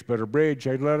bridge, but a bridge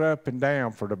they let up and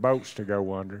down for the boats to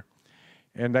go under.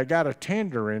 And they got a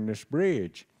tender in this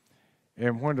bridge.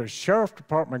 And when the sheriff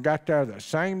department got there the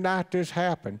same night this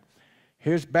happened,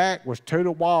 his back was to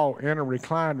the wall in a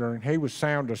recliner, and he was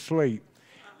sound asleep.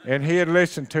 And he had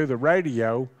listened to the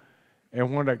radio,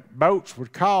 and when the boats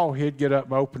would call, he'd get up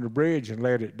and open the bridge and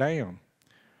let it down.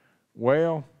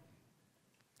 Well,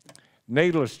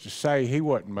 needless to say, he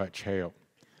wasn't much help.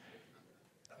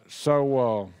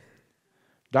 So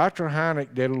Dr.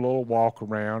 Hynek did a little walk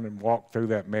around and walked through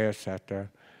that mess out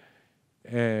there,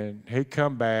 and he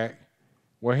come back.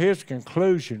 Well, his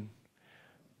conclusion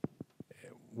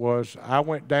was I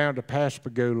went down to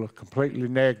Pascagoula completely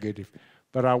negative,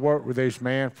 but I worked with this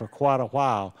man for quite a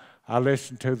while. I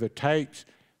listened to the tapes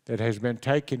that has been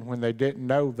taken when they didn't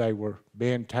know they were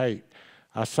being taped.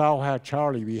 I saw how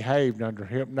Charlie behaved under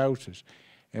hypnosis.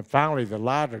 And finally, the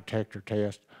lie detector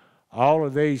test. All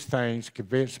of these things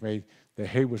convinced me that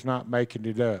he was not making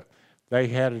it up. They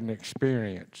had an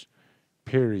experience,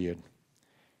 period.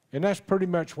 And that's pretty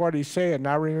much what he said. And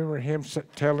I remember him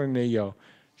telling the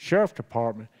sheriff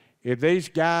department, if these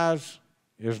guys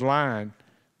is lying,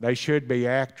 they should be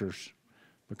actors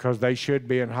because they should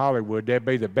be in Hollywood. They'd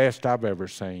be the best I've ever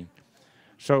seen.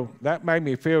 So that made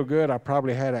me feel good. I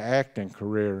probably had an acting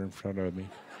career in front of me.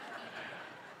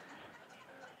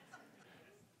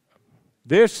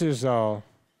 This is about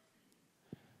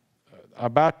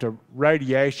the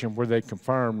radiation where they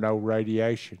confirmed no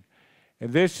radiation.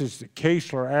 And this is the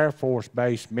Keesler Air Force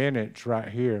Base minutes right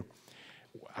here.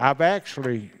 I've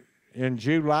actually, in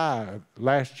July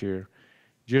last year,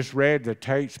 just read the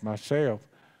tapes myself.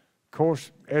 Of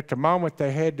course, at the moment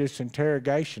they had this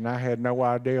interrogation, I had no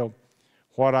idea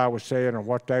what I was saying or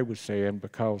what they were saying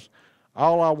because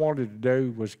all I wanted to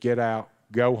do was get out,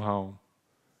 go home,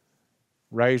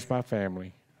 raise my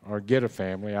family, or get a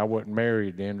family. I wasn't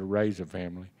married then to raise a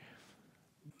family.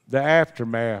 The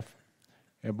aftermath.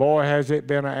 And boy, has it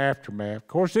been an aftermath. Of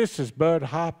course, this is Budd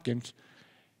Hopkins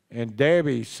and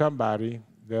Debbie, somebody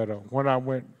that when I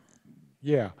went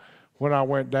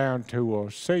down to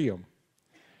see them.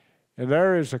 And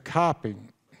there is a copy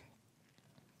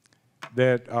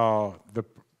that the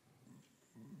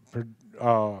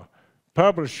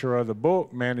publisher of the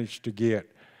book managed to get.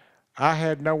 I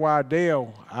had no idea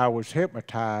I was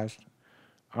hypnotized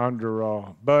under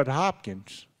Budd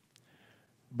Hopkins,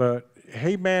 but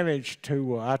he managed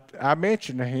to, I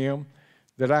mentioned to him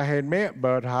that I had met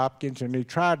Budd Hopkins and he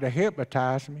tried to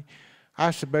hypnotize me.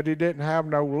 I said, but he didn't have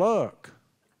no luck.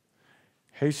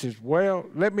 He says, well,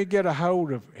 let me get a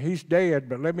hold of, he's dead,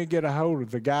 but let me get a hold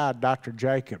of the guy, Dr.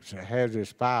 Jacobs, that has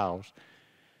his files.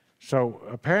 So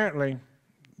apparently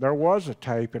there was a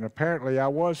tape and apparently I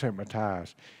was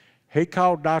hypnotized. He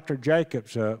called Dr.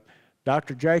 Jacobs up.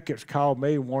 Dr. Jacobs called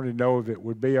me and wanted to know if it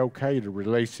would be okay to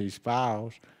release these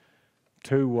files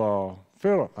to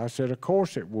Philip. I said, of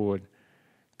course it would,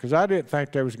 because I didn't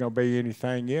think there was going to be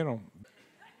anything in them.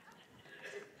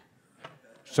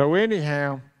 So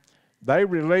anyhow, they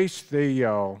released he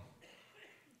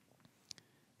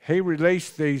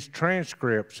released these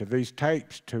transcripts of these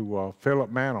tapes to Philip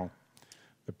Mantle,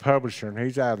 the publisher, and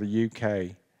he's out of the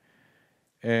UK.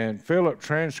 And Philip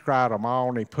transcribed them all,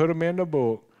 and he put them in the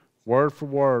book, word for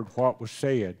word, what was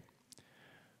said.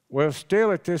 Well,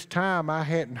 still at this time, I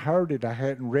hadn't heard it, I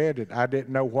hadn't read it, I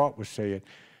didn't know what was said,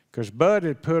 because Budd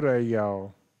had put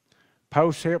a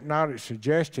post-hypnotic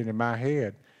suggestion in my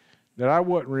head that I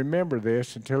wouldn't remember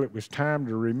this until it was time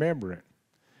to remember it.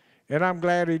 And I'm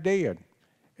glad he did.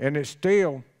 And it's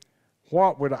still,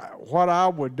 what I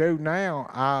would do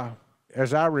now,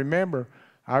 as I remember,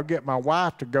 I'll get my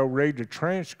wife to go read the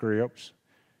transcripts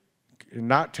and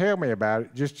not tell me about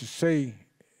it, just to see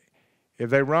if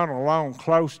they run along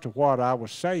close to what I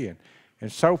was saying.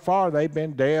 And so far, they've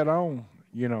been dead on,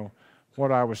 you know,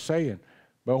 what I was saying.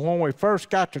 But when we first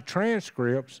got the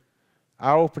transcripts,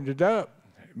 I opened it up.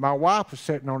 My wife was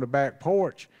sitting on the back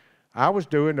porch. I was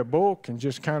doing the book and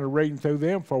just kind of reading through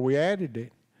them before we added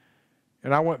it.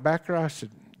 And I went back there, I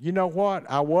said, you know what?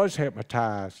 I was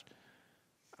hypnotized.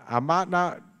 I might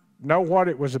not know what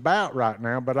it was about right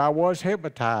now, but I was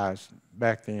hypnotized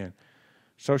back then.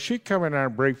 So she come in there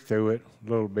and briefed through it a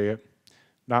little bit,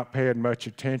 not paying much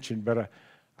attention, but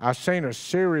I seen a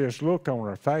serious look on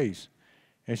her face.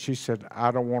 And she said,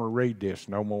 I don't want to read this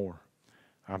no more.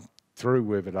 I'm through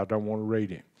with it. I don't want to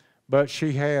read it. But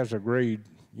she has agreed,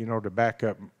 you know, to back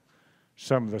up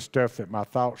some of the stuff that my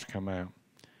thoughts come out.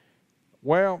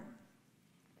 Well,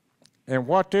 and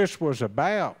what this was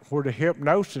about, where the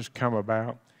hypnosis come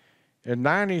about, in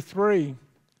 '93,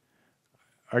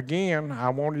 again, I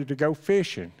wanted to go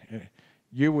fishing.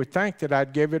 You would think that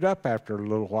I'd give it up after a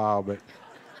little while, but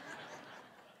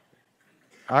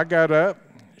I got up.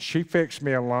 She fixed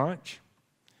me a lunch.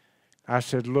 I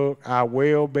said, look, I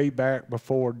will be back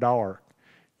before dark.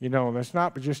 You know, that's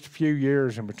not but just a few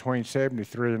years in between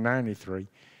 73 and 93.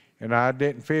 And I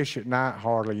didn't fish at night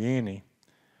hardly any.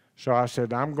 So I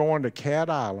said, I'm going to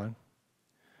Cat Island.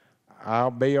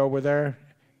 I'll be over there.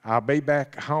 I'll be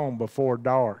back home before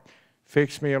dark.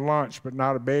 Fix me a lunch, but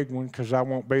not a big one, because I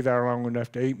won't be there long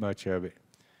enough to eat much of it.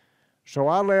 So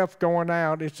I left going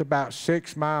out. It's about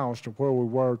 6 miles to where we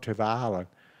were to the island.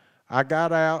 I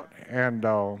got out and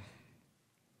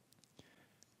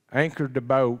anchored the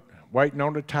boat, waiting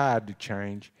on the tide to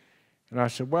change. And I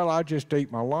said, well, I'll just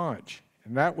eat my lunch.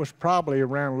 And that was probably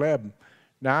around 11.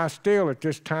 Now, I still, at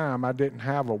this time, I didn't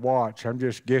have a watch. I'm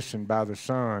just guessing by the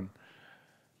sun.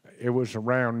 It was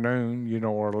around noon, you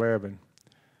know, or 11.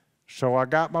 So I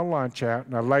got my lunch out,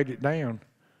 and I laid it down.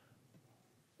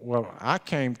 Well, I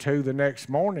came to the next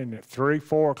morning at 3,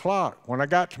 4 o'clock. When I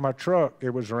got to my truck, it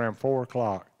was around 4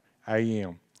 o'clock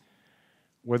a.m.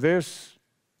 With this,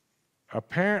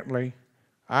 apparently,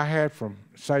 I had from,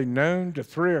 say, noon to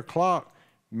 3 o'clock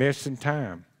missing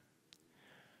time.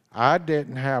 I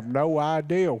didn't have no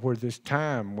idea where this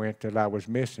time went that I was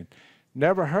missing.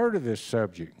 Never heard of this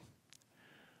subject.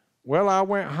 Well, I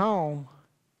went home,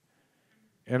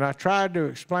 and I tried to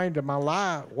explain to my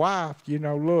wife, you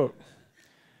know, look,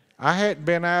 I hadn't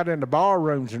been out in the bar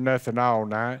rooms or nothing all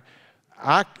night.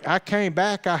 I came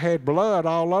back, I had blood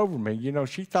all over me. You know,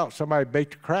 she thought somebody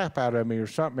beat the crap out of me or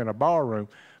something in a bar room,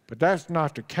 but that's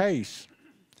not the case.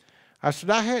 I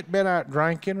said, I hadn't been out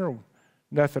drinking or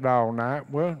nothing all night.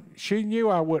 Well, she knew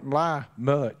I wouldn't lie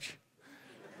much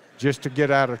just to get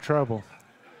out of trouble.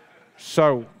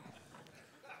 So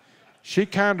she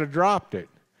kind of dropped it.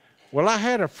 Well, I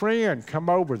had a friend come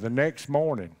over the next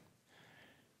morning.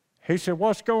 He said,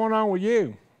 what's going on with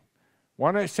you?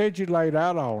 Why they said you laid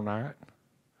out all night?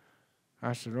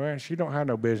 I said, well, she don't have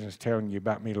no business telling you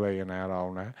about me laying out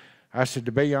all night. I said,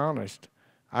 to be honest,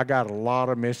 I got a lot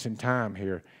of missing time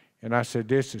here. And I said,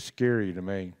 this is scary to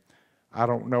me. I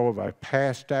don't know if I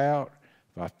passed out,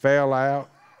 if I fell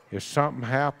out, if something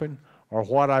happened, or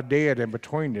what I did in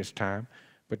between this time.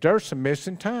 But there's some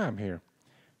missing time here.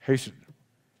 He said,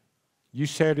 you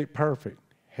said it perfect.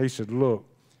 He said, look,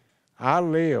 I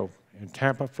live in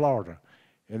Tampa, Florida,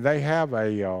 and they have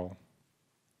a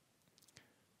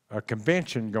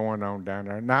convention going on down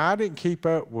there. Now, I didn't keep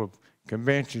up with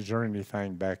conventions or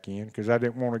anything back in because I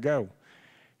didn't want to go.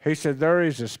 He said, there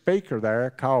is a speaker there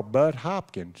called Budd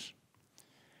Hopkins,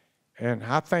 and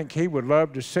I think he would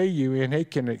love to see you, and he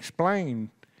can explain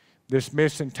this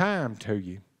missing time to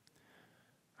you.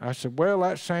 I said, well,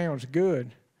 that sounds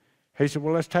good. He said,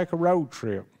 well, let's take a road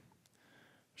trip.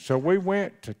 So we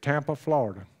went to Tampa,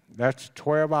 Florida. That's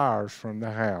 12 hours from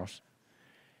the house.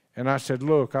 And I said,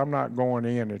 look, I'm not going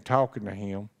in and talking to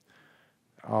him.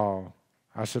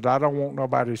 I said, I don't want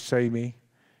nobody to see me,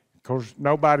 because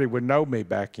nobody would know me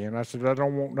back in. I said, I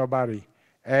don't want nobody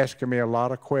asking me a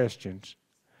lot of questions.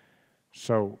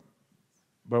 So,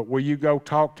 but will you go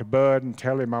talk to Budd and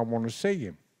tell him I want to see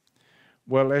him?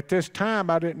 Well, at this time,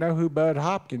 I didn't know who Budd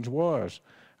Hopkins was.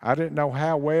 I didn't know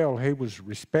how well he was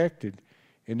respected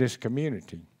in this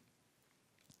community.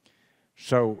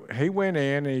 So he went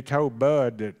in and he told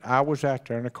Budd that I was out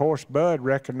there, and of course Budd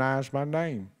recognized my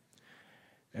name.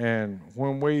 And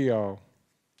when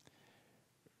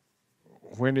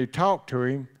he talked to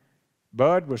him,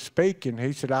 Budd was speaking.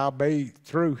 He said, I'll be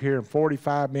through here in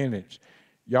 45 minutes.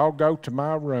 Y'all go to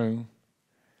my room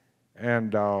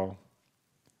and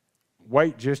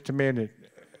wait just a minute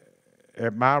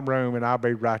at my room, and I'll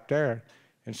be right there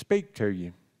and speak to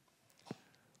you.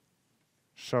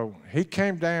 So he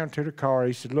came down to the car.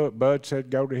 He said, look, Budd said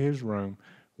go to his room,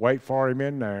 wait for him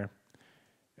in there,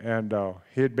 and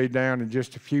he'd be down in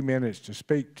just a few minutes to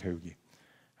speak to you.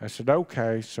 I said,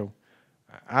 okay. So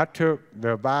I took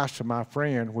the advice of my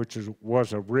friend, which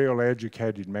was a real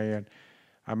educated man.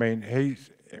 I mean, he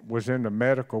was in the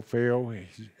medical field.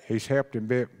 He's helped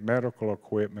invent medical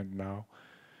equipment and all.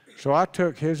 So I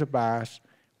took his advice.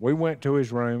 We went to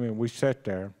his room, and we sat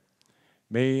there,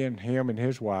 me and him and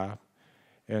his wife.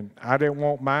 And I didn't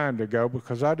want mine to go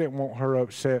because I didn't want her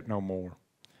upset no more.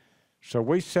 So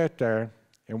we sat there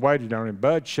and waited on him.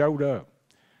 Budd showed up.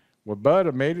 Well, Budd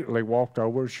immediately walked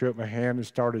over, shook my hand, and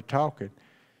started talking.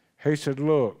 He said,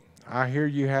 look, I hear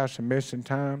you have some missing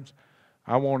times.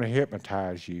 I want to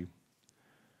hypnotize you.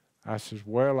 I said,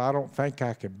 well, I don't think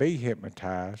I can be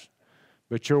hypnotized,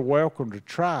 but you're welcome to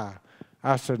try.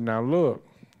 I said, now look,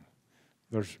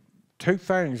 there's two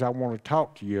things I want to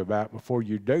talk to you about before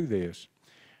you do this.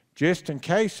 Just in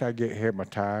case I get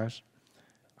hypnotized,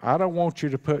 I don't want you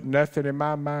to put nothing in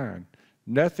my mind.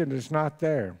 Nothing is not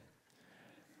there.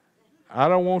 I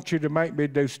don't want you to make me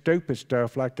do stupid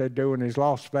stuff like they do in these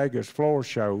Las Vegas floor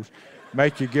shows,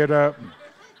 make you get up and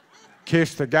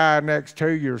kiss the guy next to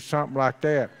you or something like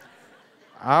that.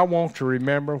 I want to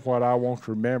remember what I want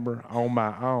to remember on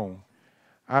my own.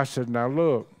 I said, now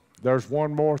look, there's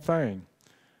one more thing.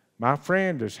 My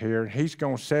friend is here, and he's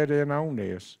going to set in on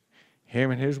this,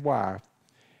 him and his wife.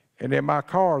 And in my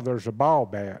car, there's a ball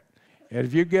bat. And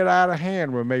if you get out of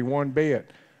hand with me one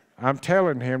bit, I'm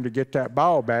telling him to get that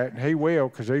ball bat, and he will,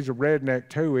 because he's a redneck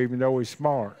too, even though he's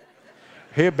smart.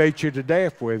 He'll beat you to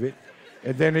death with it,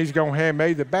 and then he's going to hand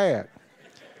me the bat.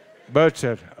 Bud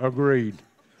said, agreed.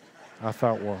 I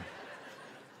thought, well,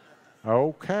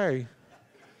 okay.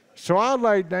 So I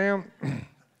laid down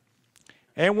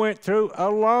and went through a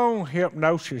long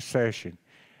hypnosis session.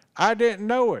 I didn't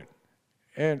know it.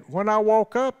 And when I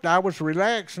woke up, I was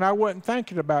relaxed, and I wasn't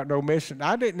thinking about no missing.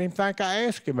 I didn't even think I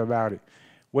asked him about it.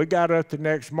 We got up the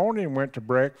next morning and went to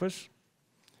breakfast.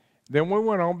 Then we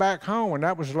went on back home, and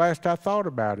that was the last I thought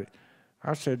about it.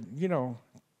 I said, you know,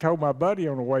 told my buddy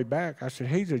on the way back, I said,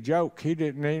 he's a joke. He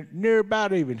didn't near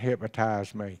about even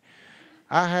hypnotize me.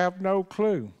 I have no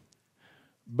clue.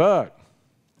 But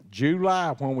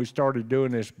July, when we started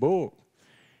doing this book,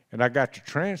 and I got the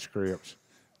transcripts,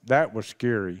 that was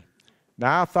scary.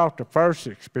 Now, I thought the first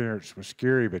experience was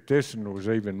scary, but this one was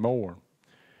even more.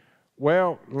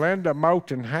 Well, Linda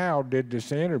Moulton Howe did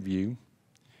this interview,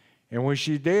 and when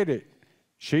she did it,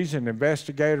 she's an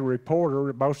investigative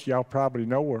reporter. Most of y'all probably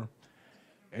know her.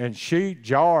 And she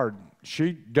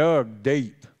dug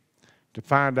deep to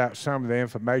find out some of the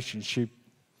information she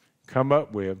come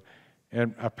up with.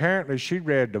 And apparently she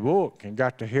read the book and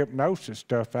got the hypnosis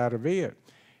stuff out of it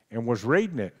and was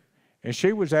reading it. And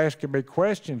she was asking me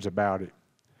questions about it.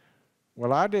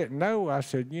 Well, I didn't know. I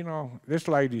said, you know, this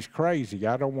lady's crazy.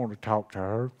 I don't want to talk to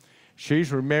her.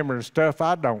 She's remembering stuff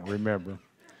I don't remember.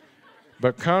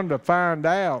 But come to find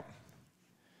out,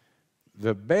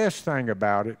 the best thing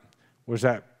about it was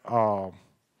that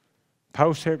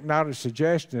post-hypnotic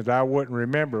suggestion that I wouldn't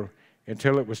remember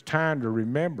until it was time to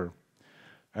remember.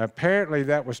 Apparently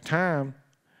that was time.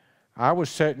 I was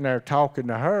sitting there talking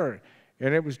to her,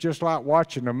 and it was just like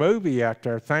watching a movie out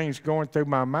there, things going through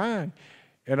my mind.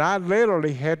 And I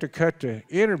literally had to cut the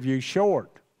interview short.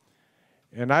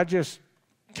 And I just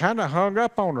kind of hung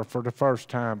up on her for the first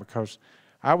time because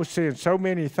I was seeing so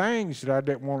many things that I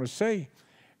didn't want to see.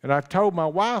 And I told my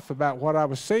wife about what I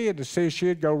was seeing to see if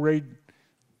she'd go read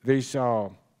these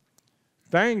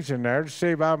things in there to see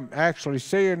if I'm actually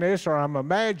seeing this or I'm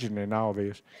imagining all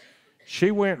this.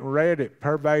 She went and read it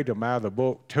verbatim out of the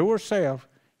book to herself.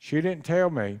 She didn't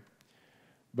tell me,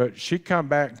 but she come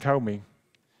back and told me,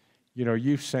 you know,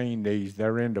 you've seen these,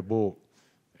 they're in the book.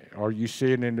 Are you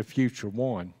seeing in the future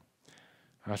one?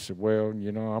 I said, well,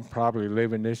 you know, I'm probably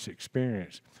living this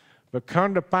experience. But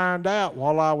come to find out,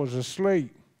 while I was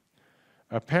asleep,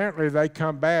 apparently they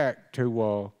come back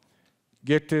to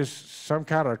get this, some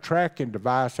kind of tracking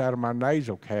device out of my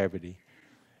nasal cavity.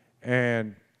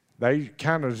 And they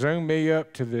kind of zoomed me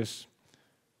up to this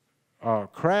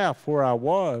craft where I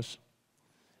was,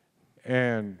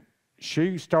 and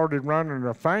she started running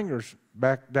her fingers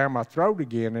back down my throat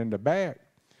again in the back.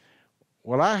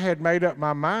 Well, I had made up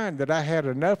my mind that I had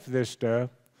enough of this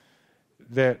stuff,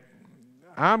 that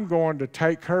I'm going to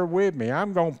take her with me.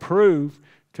 I'm going to prove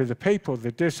to the people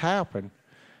that this happened.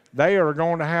 They are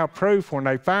going to have proof when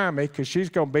they find me, because she's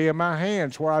going to be in my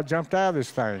hands where I jumped out of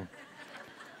this thing.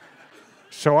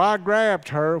 So I grabbed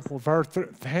her with her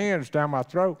hands down my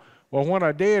throat. Well, when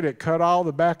I did, it cut all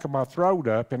the back of my throat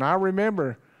up, and I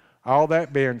remember all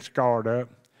that being scarred up.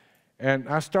 And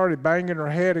I started banging her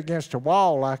head against the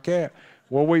wall like that.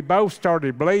 Well, we both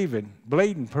started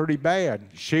bleeding pretty bad.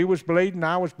 She was bleeding,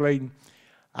 I was bleeding.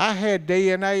 I had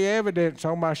DNA evidence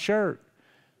on my shirt.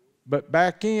 But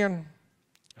back in,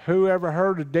 whoever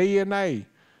heard of DNA,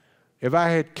 if I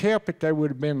had kept it, there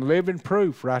would have been living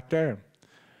proof right there.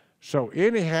 So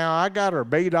anyhow, I got her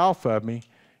beat off of me,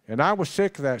 and I was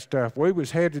sick of that stuff. We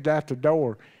was headed out the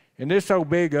door, and this old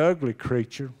big ugly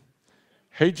creature,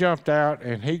 he jumped out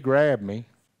and he grabbed me,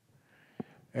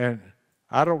 and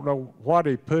I don't know what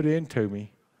he put into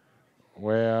me.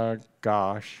 Well,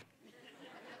 gosh.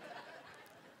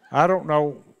 I don't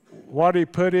know what he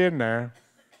put in there,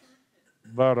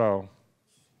 but, well,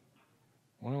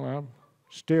 I'm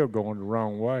still going the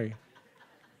wrong way.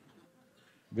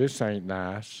 This ain't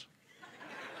nice.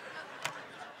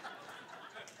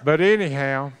 But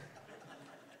anyhow,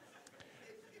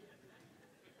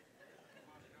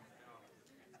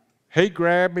 he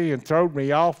grabbed me and throwed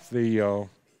me off the, of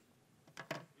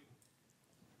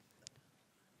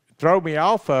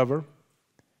her,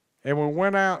 and we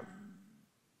went out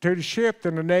to the ship,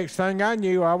 and the next thing I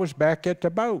knew, I was back at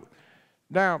the boat.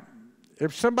 Now,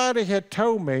 if somebody had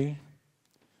told me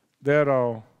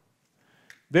that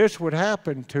this would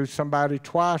happen to somebody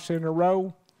twice in a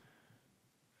row,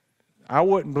 I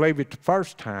wouldn't believe it the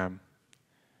first time,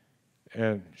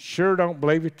 and sure don't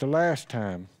believe it the last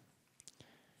time.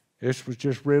 This was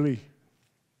just really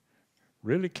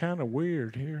kind of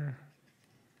weird here.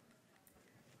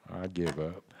 I give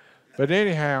up. But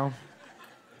anyhow,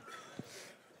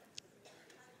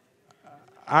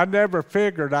 I never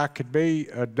figured I could be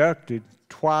abducted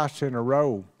twice in a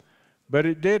row, but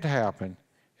it did happen,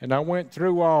 and I went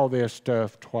through all this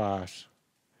stuff twice.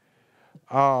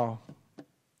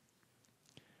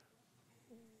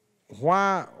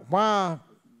 Why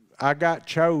I got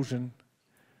chosen,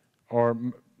 or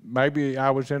maybe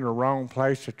I was in the wrong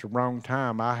place at the wrong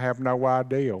time, I have no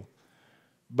idea.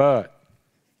 But,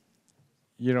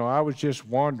 you know, I was just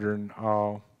wondering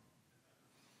how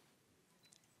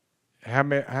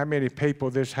many people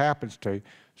this happens to.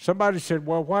 Somebody said,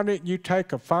 well, why didn't you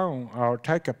take a phone or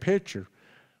take a picture?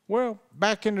 Well,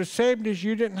 back in the 70s,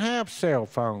 you didn't have cell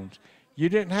phones. You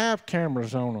didn't have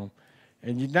cameras on them.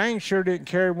 And you dang sure didn't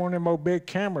carry one of them old big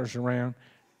cameras around.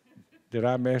 Did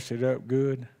I mess it up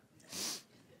good?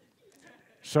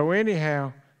 So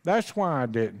anyhow, that's why I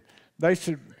didn't. They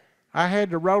said, I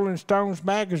had the Rolling Stones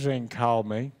magazine call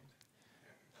me,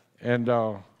 and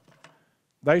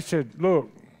they said,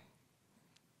 look,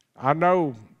 I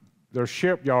know there's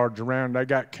shipyards around, they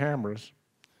got cameras,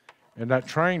 and that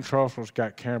train trestle's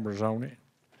got cameras on it.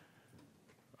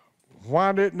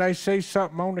 Why didn't they see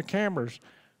something on the cameras?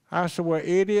 I said, well,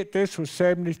 idiot, this was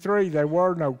 73. There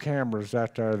were no cameras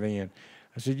out there then.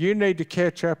 I said, you need to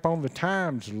catch up on the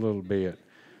times a little bit.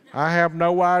 I have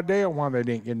no idea why they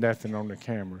didn't get nothing on the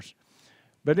cameras.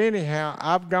 But anyhow,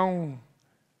 I've gone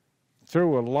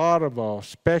through a lot of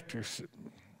specters,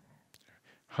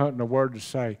 hunting a word to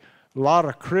say, a lot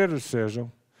of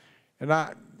criticism, and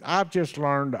I've just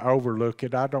learned to overlook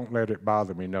it. I don't let it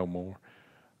bother me no more.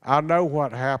 I know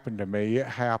what happened to me. It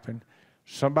happened.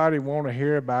 Somebody want to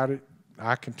hear about it,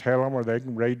 I can tell them, or they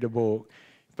can read the book.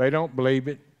 If they don't believe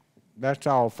it, that's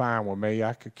all fine with me.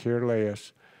 I could care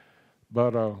less.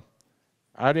 But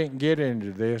I didn't get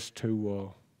into this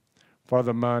for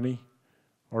the money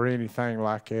or anything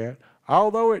like that,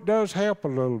 although it does help a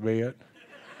little bit.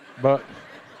 But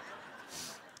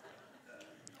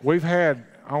we've had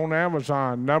on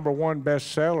Amazon #1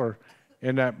 bestseller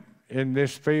in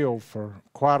this field for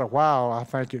quite a while. I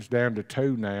think it's down to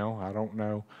 2 now. I don't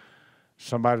know.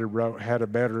 Somebody had a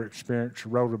better experience,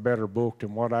 wrote a better book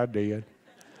than what I did.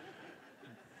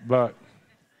 But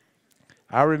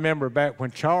I remember back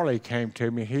when Charlie came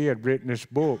to me, he had written this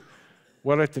book.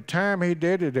 Well, at the time he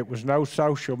did it, it was no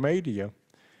social media.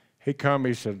 He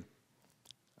said,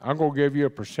 I'm going to give you a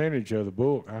percentage of the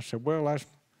book. I said, well,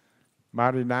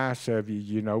 mighty nice of you,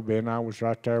 you know, Ben, I was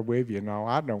right there with you. No,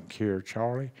 I don't care,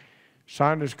 Charlie.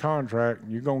 Sign this contract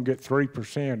and you're going to get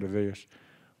 3% of this.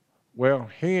 Well,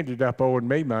 he ended up owing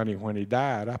me money when he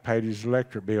died. I paid his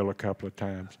electric bill a couple of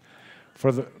times.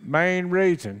 For the main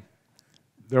reason,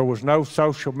 there was no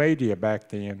social media back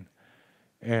then.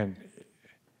 And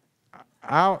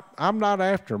I'm not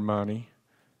after money.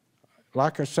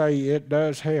 Like I say, it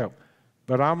does help.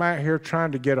 But I'm out here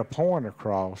trying to get a point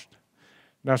across.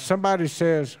 Now, somebody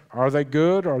says, are they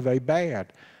good or are they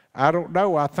bad? I don't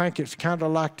know. I think it's kind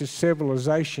of like the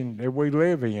civilization that we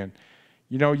live in.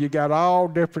 You know, you got all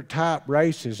different type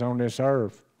races on this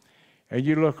earth. And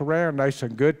you look around, there's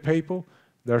some good people,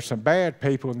 there's some bad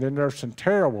people, and then there's some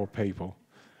terrible people.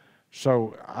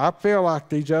 So I feel like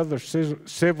these other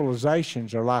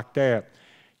civilizations are like that.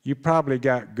 You probably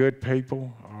got good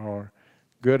people or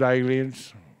good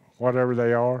aliens, whatever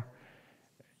they are.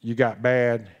 You got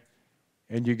bad,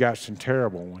 and you got some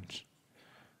terrible ones.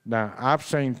 Now, I've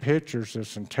seen pictures of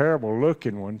some terrible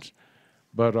looking ones,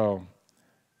 but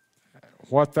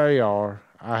what they are,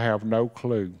 I have no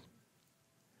clue.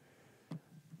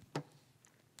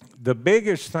 The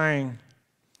biggest thing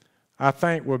I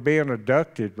think with being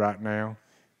abducted right now,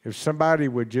 if somebody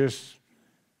would just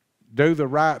do the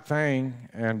right thing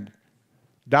and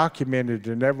document it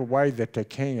in every way that they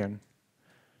can,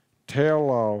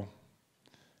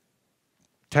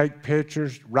 take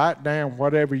pictures, write down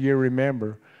whatever you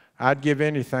remember. I'd give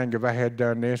anything if I had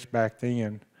done this back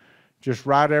then. Just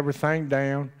write everything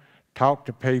down, talk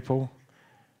to people,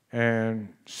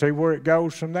 and see where it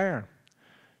goes from there.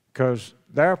 Because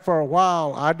there for a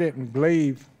while, I didn't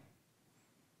believe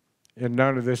in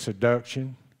none of this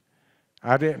abduction.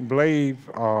 I didn't believe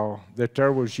that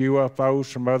there was UFOs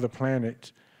from other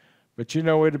planets. But you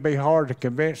know, it'd be hard to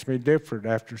convince me different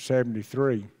after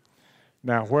 73.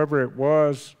 Now, whether it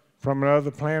was from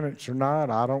other planets or not,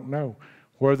 I don't know.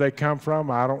 Where they come from,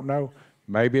 I don't know.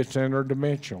 Maybe it's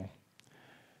interdimensional.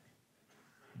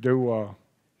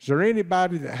 Is there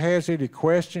anybody that has any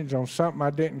questions on something I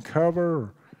didn't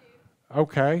cover?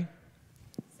 Okay.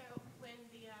 So when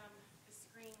the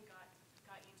screen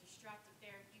got you distracted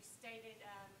there, you stated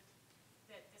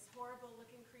that this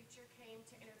horrible-looking creature came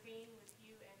to intervene with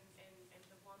you and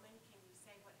the woman. Can you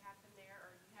say what happened there,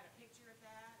 or you had a picture of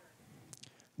that? Or?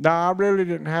 No, I really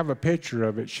didn't have a picture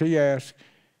of it. She asked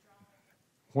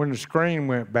when the screen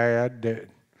went bad that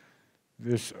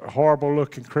this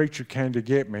horrible-looking creature came to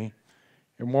get me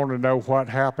and wanted to know what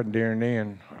happened during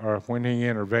then or when he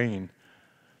intervened.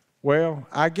 Well,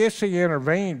 I guess he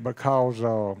intervened because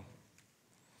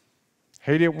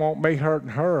he didn't want me hurting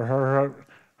her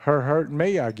hurting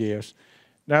me, I guess.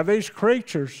 Now, these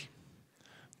creatures,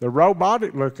 the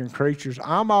robotic-looking creatures,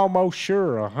 I'm almost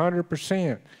sure,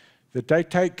 100%, that they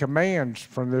take commands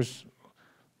from this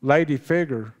lady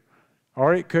figure,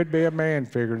 or it could be a man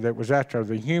figure that was out there,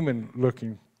 the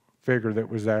human-looking figure that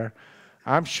was there.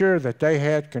 I'm sure that they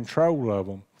had control of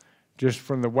them just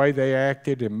from the way they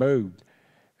acted and moved.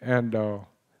 And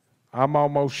I'm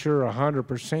almost sure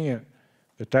 100%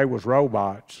 that they was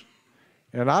robots.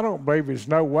 And I don't believe there's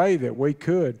no way that we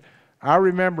could. I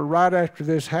remember right after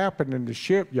this happened in the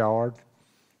shipyard,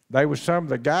 some of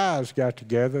the guys got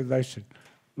together. They said,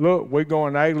 look, we're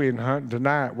going alien hunting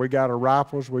tonight. We got our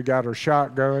rifles, we got our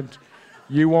shotguns.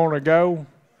 You want to go?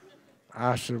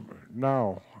 I said,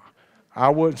 no. I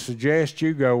wouldn't suggest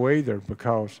you go either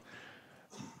because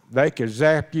they could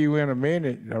zap you in a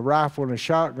minute. A rifle and a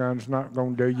shotgun's not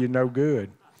going to do you no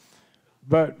good.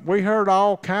 But we heard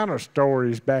all kind of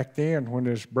stories back then when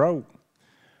this broke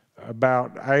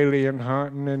about alien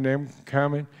hunting and them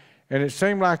coming. And it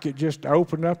seemed like it just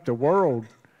opened up the world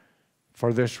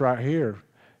for this right here.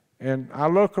 And I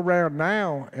look around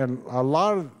now, and a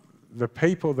lot of the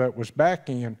people that was back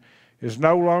in is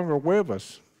no longer with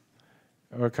us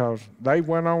because they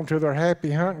went on to their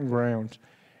happy hunting grounds.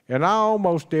 And I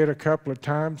almost did a couple of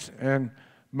times, and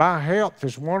my health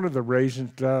is one of the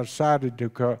reasons that I decided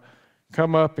to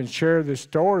come up and share this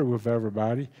story with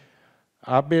everybody.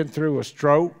 I've been through a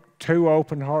stroke, 2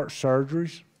 open heart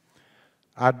surgeries.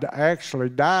 I actually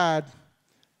died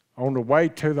on the way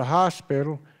to the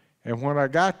hospital, and when I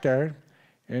got there,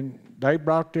 and they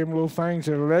brought them little things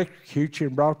that electrocute you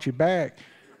and brought you back,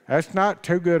 that's not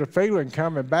too good a feeling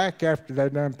coming back after they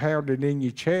done pounded in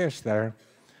your chest there.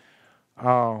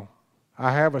 I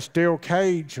have a steel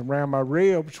cage around my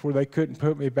ribs where they couldn't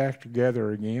put me back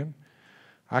together again.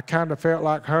 I kind of felt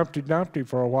like Humpty Dumpty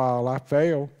for a while. I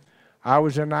fell. I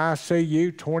was in the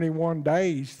ICU 21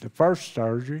 days, the first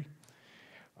surgery.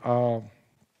 Then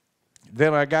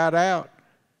I got out,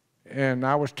 and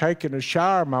I was taking a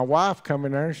shower. My wife come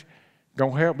in there.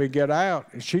 gonna help me get out.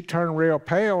 And she turned real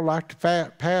pale, like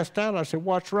to passed out. I said,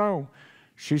 what's wrong?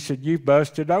 She said, you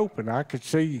busted open. I could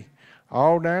see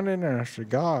all down in there. I said,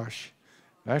 gosh,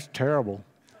 that's terrible.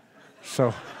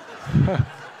 So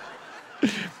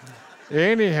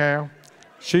anyhow,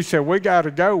 she said, we got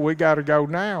to go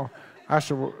now. I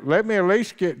said, well, let me at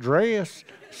least get dressed.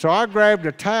 So I grabbed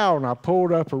a towel and I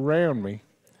pulled up around me.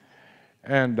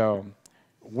 And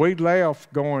we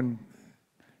left going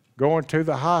to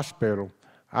the hospital.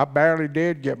 I barely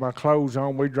did get my clothes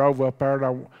on. We drove up there and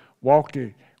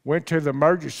I went to the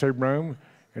emergency room,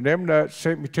 and them nuts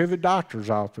sent me to the doctor's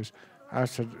office. I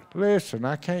said, listen,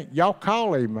 I can't, y'all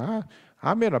call him.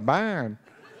 I'm in a bind.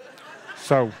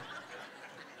 So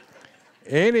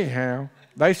anyhow,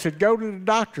 they said, go to the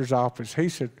doctor's office. He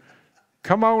said,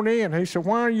 come on in. He said,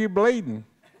 why are you bleeding?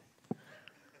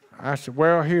 I said,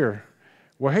 well, here.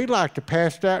 Well, he liked to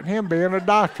pass out him being a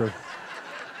doctor.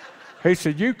 He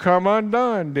said, you come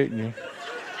undone, didn't you?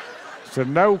 I said,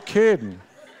 no kidding.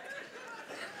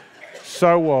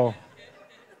 So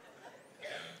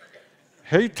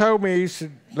he told me, he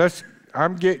said,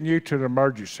 I'm getting you to the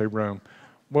emergency room.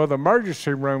 Well, the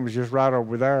emergency room is just right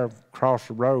over there across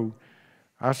the road.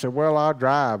 I said, well, I'll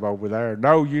drive over there.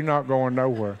 No, you're not going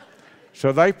nowhere.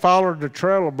 So they followed the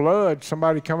trail of blood.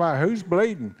 Somebody come out, who's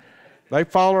bleeding? They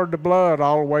followed the blood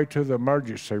all the way to the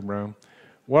emergency room.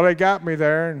 Well, they got me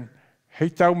there, and he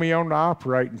threw me on the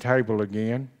operating table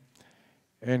again.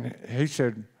 And he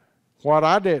said, what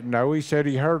I didn't know, he said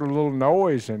he heard a little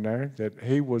noise in there that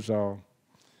he was going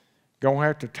to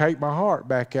have to take my heart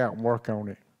back out and work on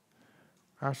it.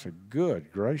 I said,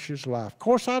 good gracious life. Of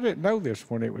course, I didn't know this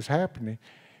when it was happening.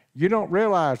 You don't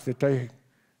realize that they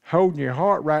holding your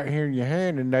heart right here in your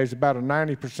hand, and there's about a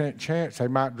 90% chance they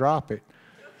might drop it.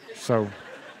 So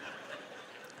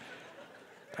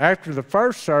after the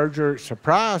first surgery, it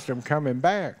surprised them coming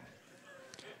back.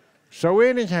 So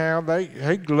anyhow,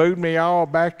 he glued me all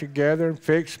back together and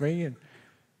fixed me, and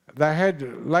they had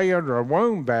to lay under a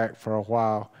wound vac for a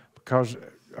while, because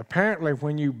apparently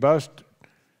when you bust,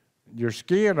 your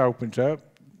skin opens up,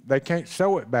 they can't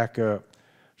sew it back up.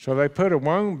 So they put a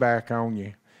wound vac on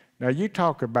you. Now you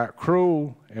talk about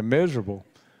cruel and miserable,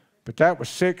 but that was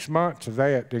 6 months of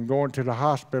that, and going to the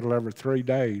hospital every 3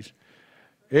 days.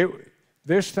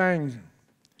 This thing,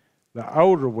 the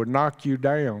odor would knock you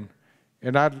down.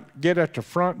 And I'd get at the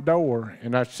front door,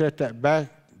 and I'd set that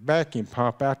vacuum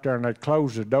pump out there, and I'd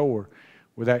close the door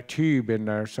with that tube in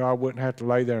there so I wouldn't have to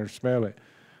lay there and smell it.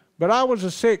 But I was a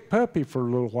sick puppy for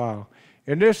a little while,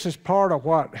 and this is part of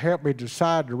what helped me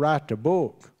decide to write the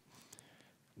book.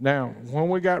 Now, when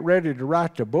we got ready to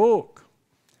write the book,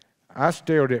 I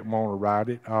still didn't want to write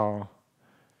it.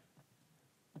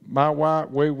 My wife,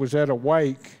 we was at a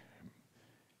wake,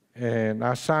 and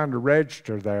I signed a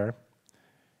register there.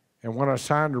 And when I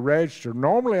signed the register,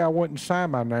 normally I wouldn't sign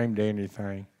my name to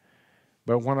anything.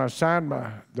 But when I signed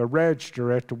the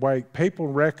register at the wake, people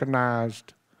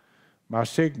recognized my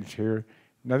signature.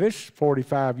 Now, this is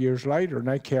 45 years later, and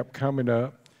they kept coming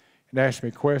up and asking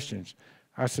me questions.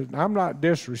 I said, I'm not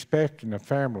disrespecting the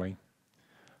family.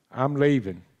 I'm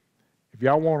leaving. If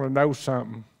y'all want to know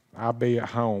something, I'll be at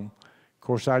home. Of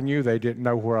course, I knew they didn't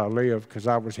know where I lived because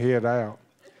I was head out.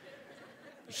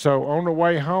 So on the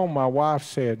way home, my wife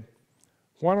said,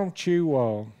 why don't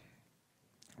you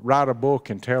write a book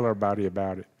and tell everybody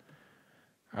about it?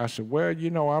 I said, well,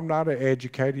 you know, I'm not an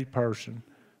educated person.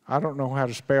 I don't know how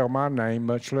to spell my name,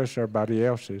 much less everybody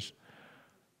else's.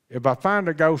 If I find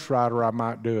a ghostwriter, I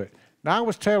might do it. Now, I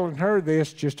was telling her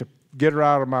this just to get her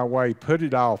out of my way, put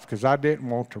it off, because I didn't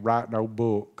want to write no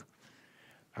book.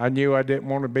 I knew I didn't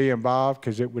want to be involved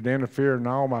because it would interfere in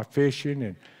all my fishing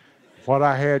and what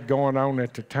I had going on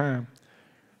at the time.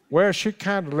 Well, she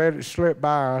kind of let it slip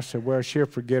by. I said, well, she'll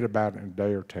forget about it in a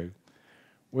day or two.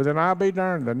 Well, then I'll be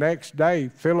darned. The next day,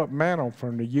 Philip Mantle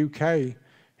from the UK,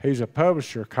 he's a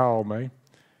publisher, called me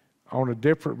on a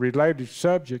different related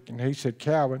subject, and he said,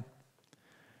 Calvin,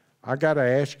 I got to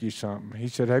ask you something. He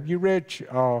said, have you read,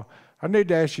 I need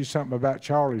to ask you something about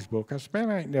Charlie's book. I said,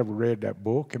 man, I ain't never read that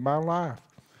book in my life.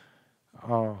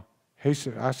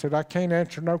 I said, I can't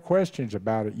answer no questions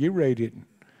about it. You read it and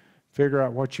figure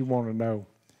out what you want to know.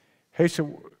 He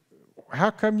said,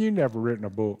 how come you never written a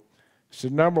book? I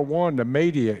said, number one, the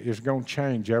media is going to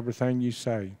change everything you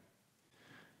say.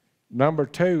 Number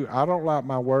two, I don't like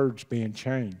my words being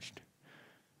changed.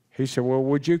 He said, well,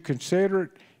 would you consider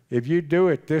it? If you do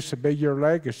it, this will be your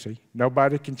legacy.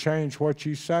 Nobody can change what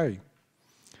you say.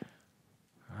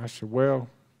 I said, well,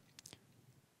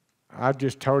 I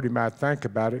just told him I'd think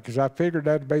about it because I figured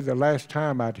that'd be the last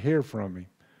time I'd hear from him.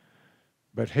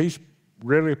 But he's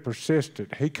really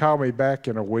persistent. He called me back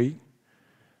in a week.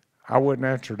 I wouldn't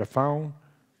answer the phone.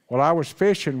 Well, I was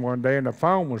fishing one day and the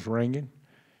phone was ringing.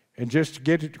 And just to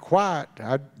get it quiet,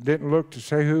 I didn't look to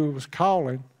see who was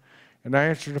calling. And I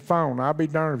answered the phone. I'll be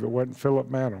darned if it wasn't Philip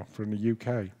Mantle from the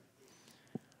UK.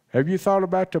 Have you thought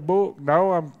about the book?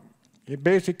 No, I'm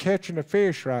busy catching a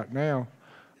fish right now.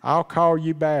 I'll call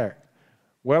you back.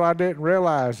 Well, I didn't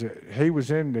realize that he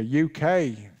was in the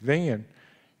UK then.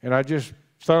 And I just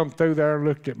thumbed through there and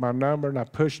looked at my number and I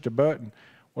pushed the button.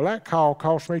 Well, that call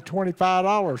cost me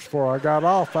 $25 before I got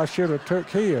off. I should have took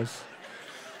his.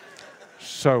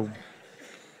 So,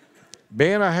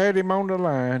 being I had him on the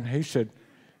line, he said,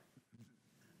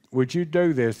 would you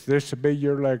do this? This will be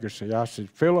your legacy. I said,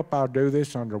 Philip, I'll do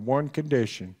this under one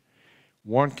condition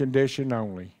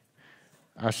only.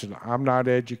 I said, I'm not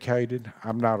educated.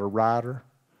 I'm not a writer.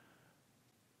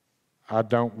 I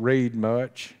don't read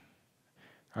much.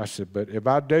 I said, but if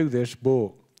I do this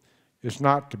book, it's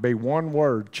not to be one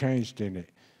word changed in it.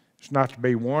 It's not to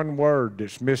be one word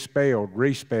that's misspelled,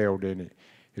 respelled in it.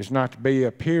 It's not to be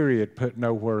a period put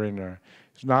nowhere in there.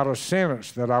 It's not a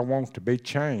sentence that I want to be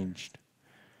changed.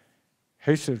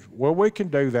 He said, well, we can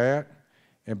do that.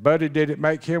 And Buddy did it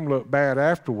make him look bad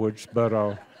afterwards,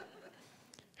 but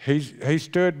he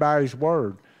stood by his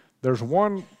word. There's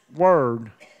one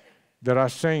word that I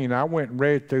seen. I went and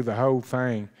read through the whole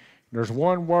thing. There's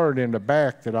one word in the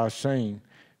back that I seen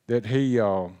that he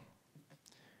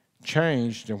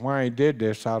changed, and why he did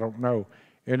this, I don't know.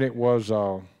 And it was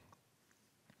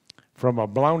from a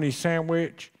bologna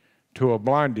sandwich to a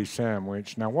blondie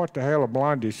sandwich. Now, what the hell a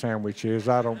blondie sandwich is,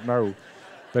 I don't know.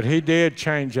 But he did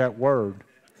change that word.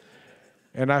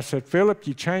 And I said, Philip,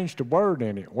 you changed the word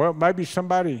in it. Well, maybe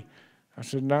somebody, I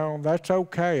said, no, that's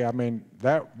okay. I mean,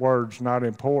 that word's not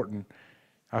important.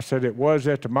 I said it was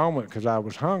at the moment because I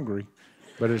was hungry,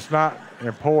 but it's not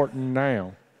important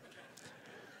now.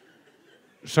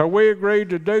 So we agreed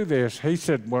to do this. He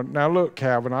said, well, now look,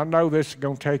 Calvin, I know this is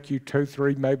going to take you 2,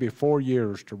 3, maybe 4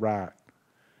 years to write.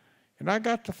 And I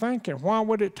got to thinking, why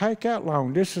would it take that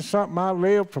long? This is something I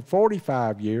lived for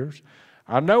 45 years.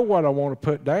 I know what I want to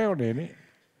put down in it.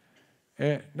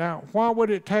 And now, why would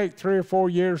it take 3 or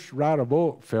 4 years to write a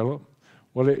book, Philip?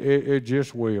 Well, it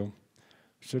just will.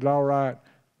 I said, all right.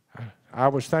 I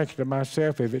was thinking to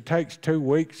myself, if it takes 2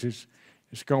 weeks, it's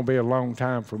going to be a long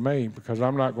time for me because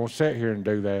I'm not going to sit here and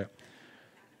do that.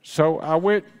 So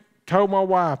I told my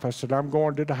wife, I said, I'm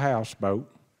going to the houseboat.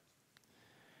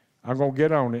 I'm going to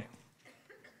get on it.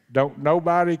 Don't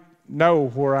nobody know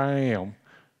where I am.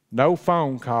 No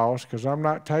phone calls because I'm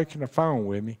not taking the phone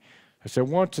with me. I said,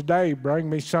 once a day, bring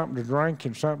me something to drink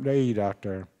and something to eat out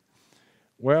there.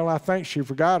 Well, I think she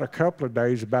forgot a couple of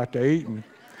days about the eating.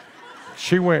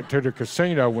 She went to the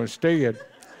casino instead.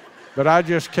 But I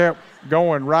just kept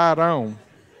going right on.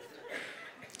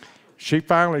 She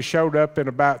finally showed up in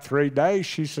about 3 days.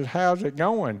 She said, how's it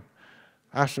going?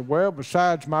 I said, well,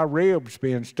 besides my ribs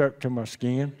being stuck to my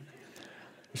skin,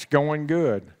 it's going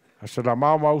good. I said, I'm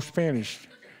almost finished.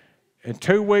 In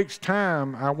 2 weeks'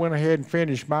 time, I went ahead and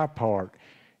finished my part.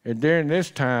 And during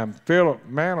this time, Philip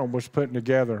Mantle was putting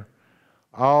together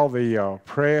all the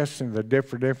press and the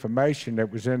different information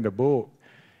that was in the book.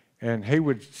 And he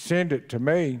would send it to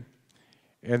me,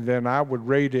 and then I would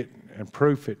read it and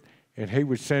proof it, and he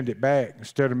would send it back.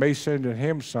 Instead of me sending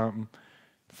him something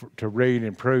to read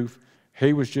and proof,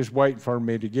 he was just waiting for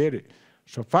me to get it.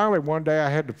 So finally, one day, I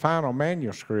had the final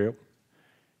manuscript,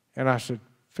 and I said,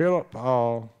 Philip,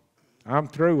 I'm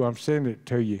through. I'm sending it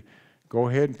to you. Go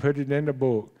ahead and put it in the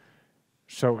book.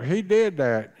 So he did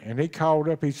that, and he called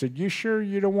up. He said, you sure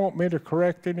you don't want me to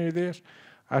correct any of this?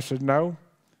 I said, no,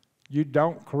 you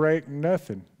don't correct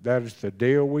nothing. That is the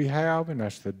deal we have, and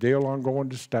that's the deal I'm going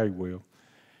to stay with.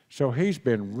 So he's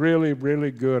been really,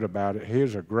 really good about it.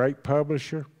 He's a great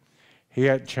publisher. He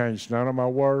hadn't changed none of my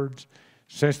words.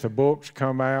 Since the book's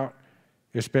come out,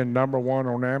 it's been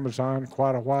 #1 on Amazon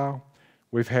quite a while.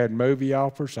 We've had movie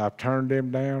offers. I've turned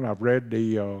them down. I've read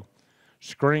the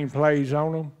screenplays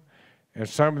on them. And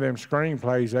some of them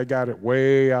screenplays, they got it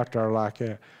way out there like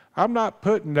that. I'm not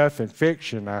putting nothing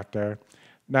fiction out there.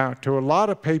 Now, to a lot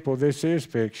of people, this is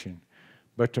fiction.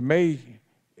 But to me,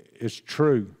 it's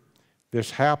true. This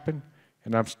happened,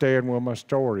 and I'm staying with my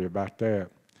story about that.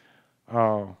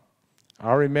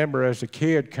 I remember as a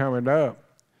kid coming up,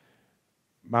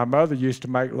 my mother used to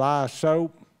make lye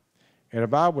soap, and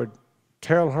if I would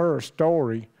tell her a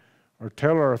story or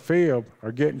tell her a fib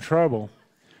or get in trouble,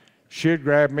 she'd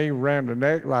grab me around the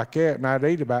neck like that, and I'd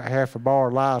eat about half a bar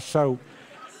of lye soap.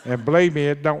 And believe me,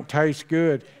 it don't taste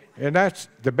good. And that's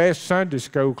the best Sunday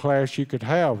school class you could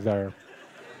have there,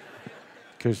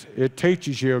 because it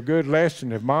teaches you a good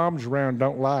lesson. If mom's around,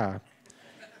 don't lie.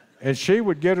 And she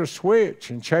would get a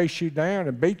switch and chase you down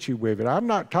and beat you with it. I'm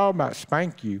not talking about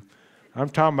spank you. I'm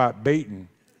talking about beating.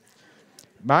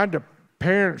 My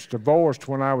parents divorced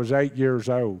when I was 8 years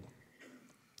old.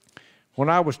 When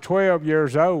I was 12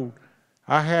 years old,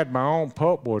 I had my own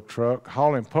pulpwood truck,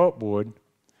 hauling pulpwood,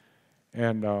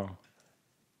 and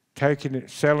taking it,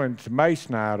 selling it to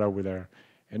Masonite over there.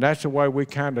 And that's the way we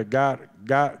kind of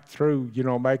got through, you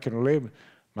know, making a living.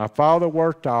 My father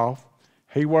worked off.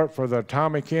 He worked for the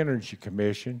Atomic Energy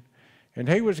Commission, and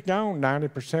he was gone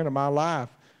 90% of my life.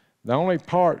 The only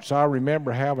parts I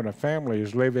remember having a family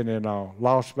is living in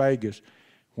Las Vegas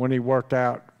when he worked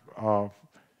out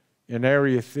in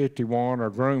Area 51 or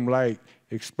Groom Lake,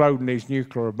 exploding these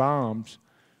nuclear bombs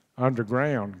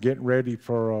underground, getting ready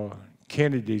for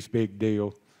Kennedy's big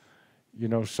deal. You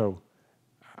know, so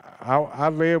I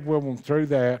lived with them through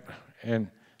that, and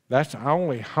that's the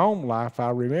only home life I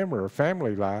remember, or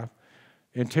family life.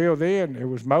 Until then, it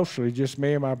was mostly just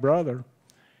me and my brother,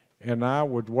 and I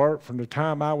would work from the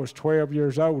time I was 12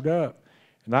 years old up,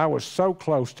 and I was so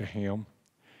close to him.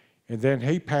 And then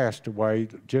he passed away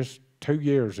just 2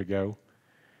 years ago.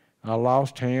 I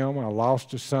lost him, I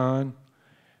lost a son.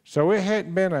 So it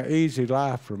hadn't been an easy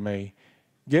life for me.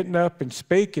 Getting up and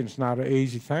speaking is not an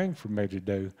easy thing for me to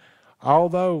do.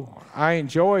 Although I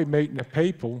enjoy meeting the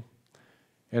people,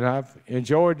 and I've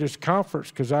enjoyed this conference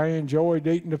because I enjoyed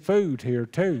eating the food here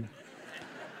too.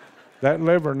 That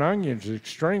liver and onions is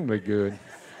extremely good.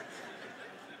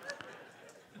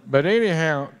 But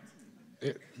anyhow,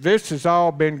 this has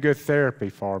all been good therapy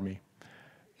for me.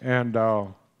 And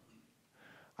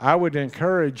I would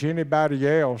encourage anybody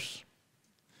else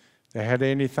that had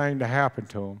anything to happen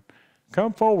to them,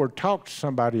 come forward, talk to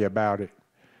somebody about it.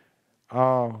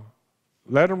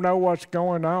 Let them know what's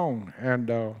going on,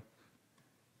 and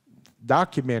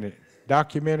document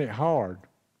it hard.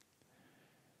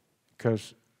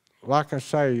 Because, like I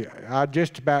say, I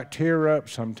just about tear up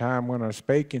sometime when I'm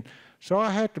speaking, so I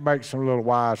have to make some little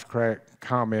wisecrack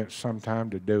comments sometime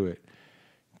to do it.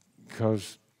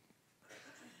 Because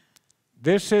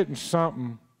this isn't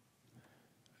something,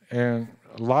 and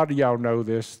a lot of y'all know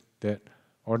this, that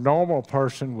a normal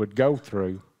person would go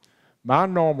through. My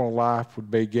normal life would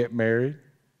be get married,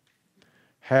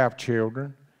 have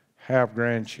children, have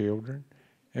grandchildren,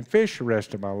 and fish the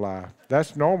rest of my life.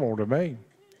 That's normal to me.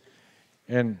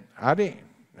 And I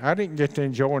didn't get to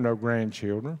enjoy no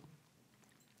grandchildren.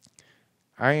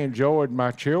 I enjoyed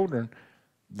my children.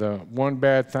 The one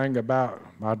bad thing about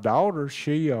my daughter,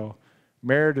 she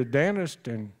married a dentist,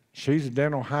 and she's a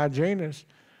dental hygienist.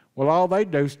 Well, all they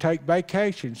do is take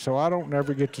vacations, so I don't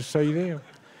never get to see them.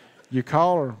 You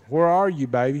call her, "Where are you,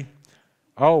 baby?"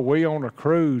 "Oh, we on a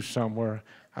cruise somewhere."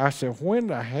 I said, "When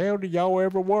the hell do y'all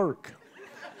ever work?"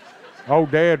 "Oh,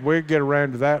 Dad, we'll get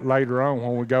around to that later on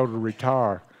when we go to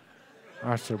retire."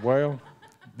 I said, "Well,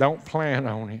 don't plan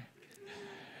on it."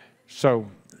 So,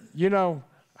 you know,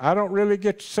 I don't really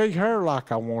get to see her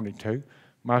like I wanted to.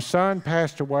 My son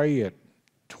passed away at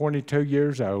 22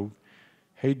 years old.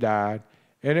 He died,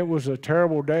 and it was a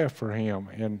terrible death for him,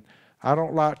 and I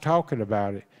don't like talking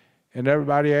about it. And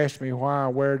everybody asked me why I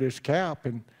wear this cap,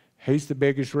 and he's the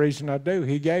biggest reason I do.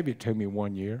 He gave it to me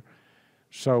one year.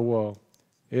 So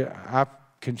I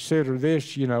consider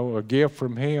this, you know, a gift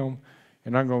from him,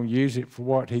 and I'm going to use it for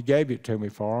what he gave it to me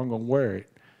for. I'm going to wear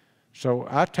it. So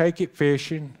I take it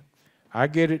fishing. I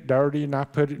get it dirty, and I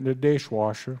put it in the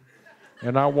dishwasher,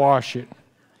 and I wash it.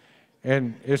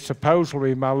 And it's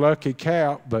supposedly my lucky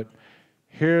cap, but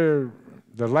here,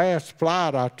 the last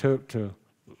flight I took to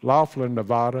Laughlin,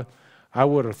 Nevada, I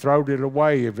would have thrown it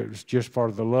away if it was just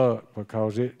for the luck,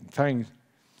 because you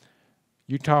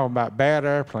talking about bad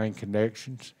airplane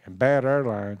connections and bad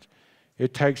airlines,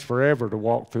 it takes forever to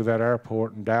walk through that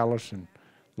airport in Dallas and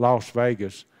Las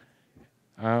Vegas.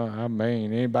 I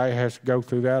mean, anybody has to go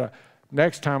through that.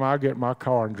 Next time I'll get in my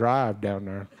car and drive down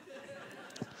there.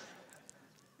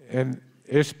 And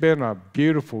it's been a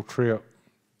beautiful trip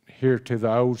here to the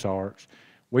Ozarks.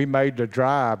 We made the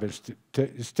drive.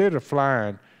 Instead of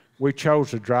flying, we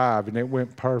chose to drive, and it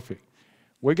went perfect.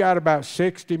 We got about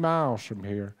 60 miles from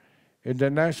here, and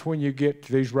then that's when you get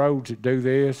to these roads that do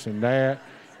this and that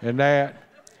and that.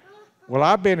 Well,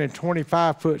 I've been in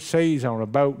 25-foot seas on a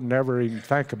boat and never even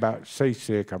think about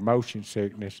seasick or motion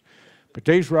sickness. But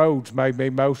these roads made me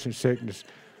motion sickness.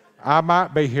 I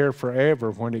might be here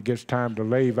forever when it gets time to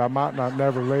leave. I might not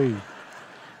never leave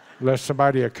unless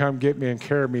somebody will come get me and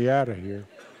carry me out of here.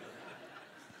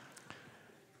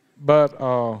 But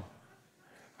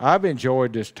I've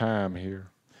enjoyed this time here.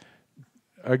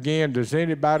 Again, does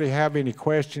anybody have any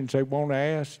questions they want to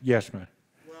ask? Yes, ma'am.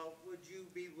 Well, would you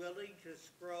be willing to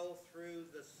scroll through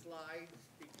the slides,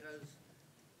 because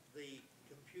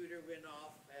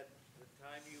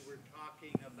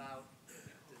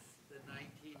the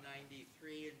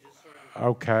 1993 and just sort of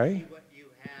Okay. see what you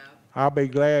have? I'll be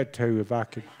glad to if I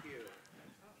could. Thank you.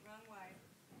 Wrong way.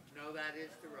 No, that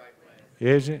is the right way.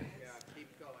 Is it? Yeah,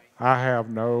 keep going. I have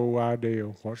no idea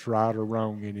what's right or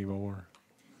wrong anymore.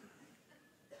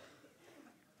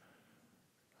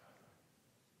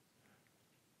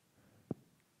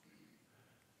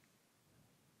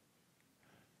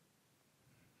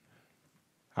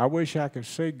 I wish I could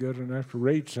see good enough to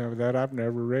read some of that. I've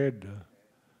never read.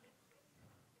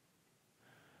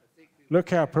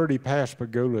 Look how pretty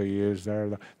Pascagoula is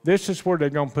there. This is where they're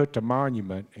going to put the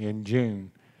monument in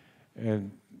June.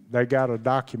 And they got a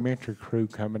documentary crew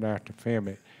coming out to film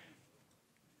it.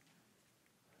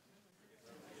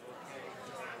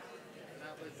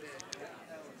 That was it.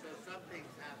 So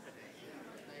something's happening.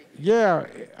 Thank you. Yeah,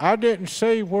 I didn't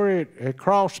see where it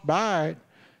crossed by it.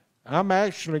 I'm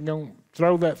actually going to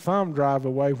throw that thumb drive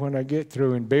away when I get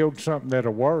through and build something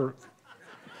that'll work.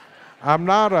 I'm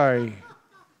not a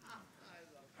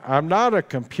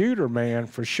computer man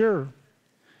for sure.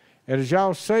 And as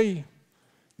y'all see,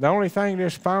 the only thing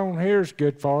this phone here is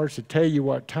good for is to tell you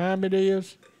what time it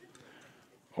is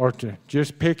or to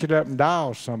just pick it up and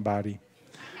dial somebody.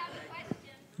 I have a question.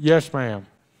 Yes, ma'am.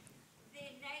 The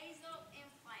nasal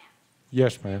implant,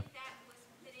 Yes, ma'am. that was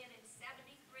put in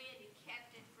 73 and you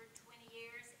kept it for 20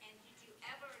 years, and did you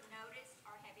ever notice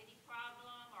or have any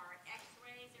problem or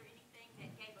x-rays or anything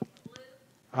that gave a clue?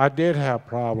 I did have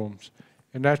problems,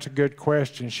 and that's a good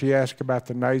question. She asked about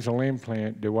the nasal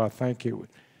implant. Do I think it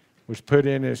was put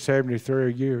in at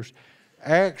 73 years?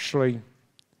 Actually,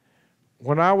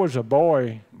 when I was a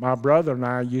boy, my brother and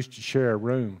I used to share a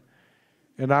room.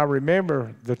 And I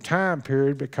remember the time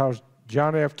period because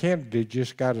John F. Kennedy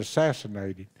just got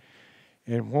assassinated.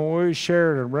 And when we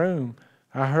shared a room,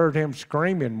 I heard him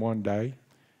screaming one day.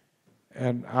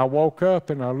 And I woke up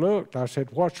and I looked. I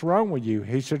said, "What's wrong with you?"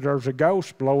 He said, "There's a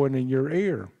ghost blowing in your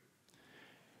ear."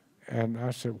 And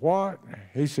I said, "What?"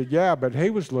 He said, "Yeah," but he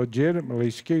was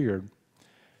legitimately scared.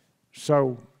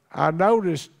 So I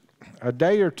noticed a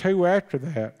day or two after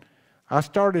that, I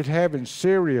started having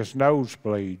serious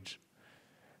nosebleeds.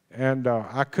 And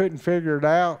I couldn't figure it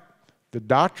out. The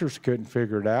doctors couldn't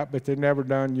figure it out, but they never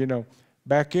done,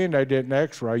 back then they didn't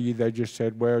x-ray you. They just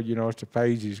said, well, it's a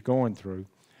phase he's going through.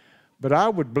 But I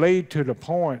would bleed to the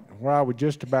point where I would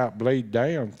just about bleed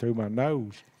down through my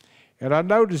nose. And I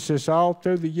noticed this all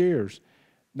through the years.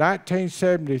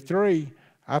 1973,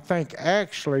 I think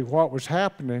actually what was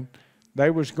happening, they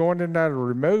was going in there to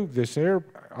remove this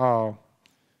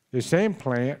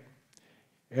implant,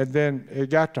 and then it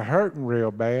got to hurting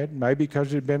real bad, maybe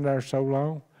because it had been there so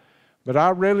long. But I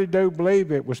really do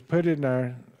believe it was put in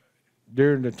there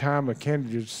during the time of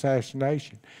Kennedy's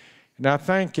assassination. And I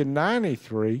think in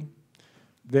 93,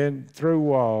 then through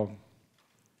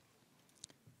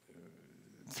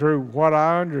what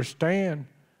I understand,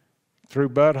 through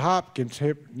Budd Hopkins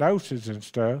hypnosis and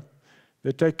stuff,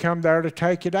 that they come there to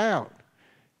take it out.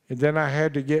 And then I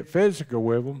had to get physical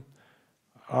with them.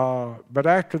 But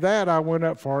after that, I went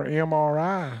up for an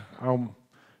MRI on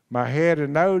my head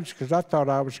and nose because I thought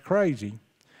I was crazy.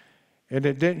 And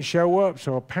it didn't show up,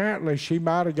 so apparently she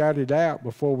might have got it out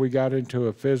before we got into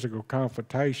a physical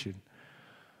confrontation.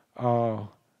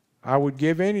 I would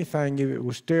give anything if it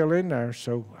was still in there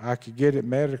so I could get it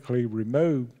medically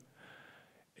removed.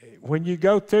 When you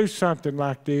go through something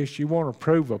like this, you want to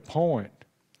prove a point.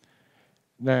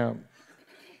 Now,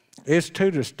 it's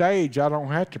to the stage I don't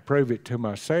have to prove it to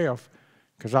myself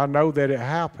because I know that it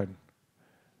happened.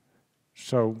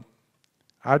 So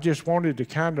I just wanted to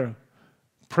kind of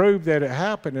prove that it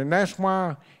happened. And that's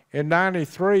why in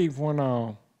 93 when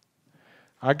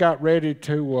I got ready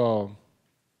to,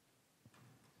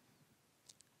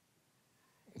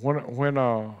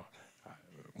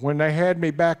 when they had me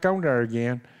back on there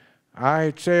again, I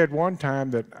had said one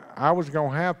time that I was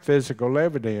going to have physical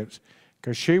evidence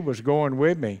because she was going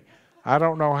with me. I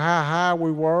don't know how high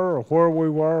we were or where we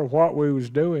were or what we was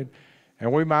doing,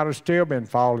 and we might have still been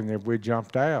falling if we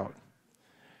jumped out.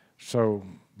 So,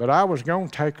 but I was going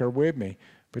to take her with me.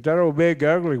 But that old big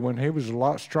ugly one, he was a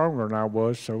lot stronger than I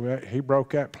was, so he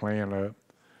broke that plan up.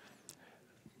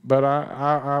 But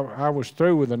I was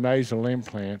through with the nasal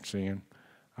implants in.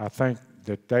 I think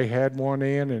that they had one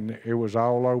in and it was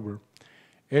all over.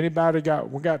 Anybody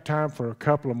we got time for a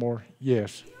couple of more?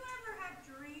 Yes. Do you ever have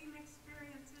dream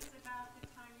experiences about the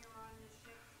time you were on the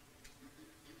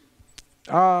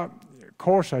ship? Of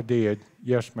course I did.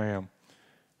 Yes, ma'am.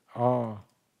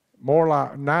 More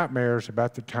like nightmares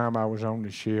about the time I was on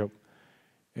the ship.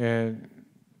 And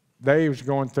they was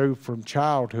going through from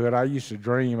childhood. I used to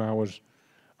dream I was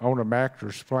on a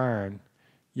mattress flying.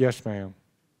 Yes, ma'am.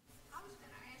 I was going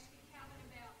to ask you,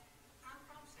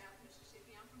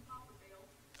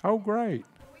 Oh, great.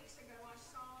 Weeks ago, I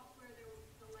saw where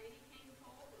the lady came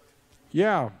forward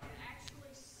Yeah. and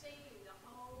actually seen the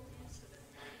whole incident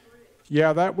through.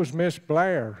 Yeah, that was Miss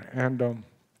Blair. And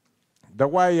the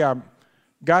way I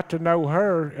got to know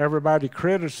her, everybody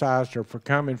criticized her for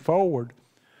coming forward.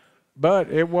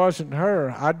 But it wasn't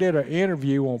her. I did an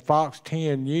interview on Fox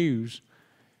 10 News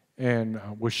and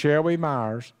with Shelby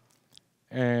Myers.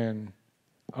 And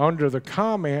under the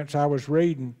comments I was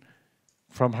reading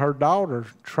from her daughter,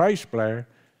 Trace Blair,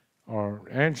 or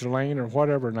Angeline, or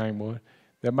whatever her name was,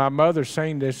 that my mother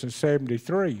seen this in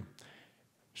 '73.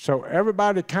 So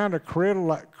everybody kind of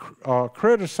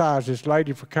criticized this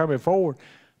lady for coming forward,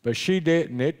 but she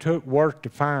didn't. It took work to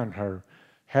find her.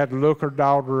 Had to look her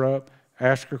daughter up,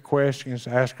 ask her questions,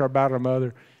 ask her about her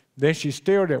mother. Then she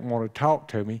still didn't want to talk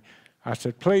to me. I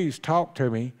said, please talk to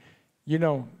me. You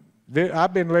know,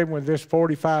 I've been living with this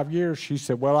 45 years. She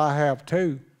said, well, I have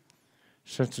too,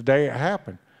 since the day it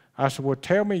happened. I said, well,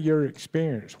 tell me your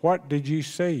experience. What did you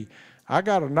see? I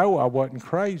got to know I wasn't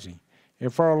crazy.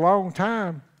 And for a long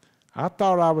time, I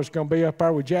thought I was going to be up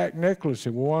there with Jack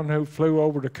Nicholson, one who flew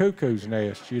over the cuckoo's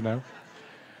nest, you know.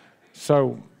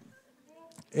 So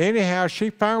anyhow,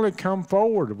 she finally come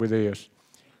forward with this.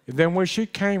 And then when she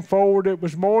came forward, it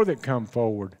was more that come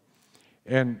forward.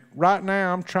 And right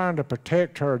now, I'm trying to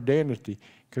protect her identity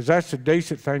because that's a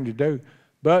decent thing to do.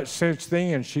 But since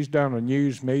then, she's done a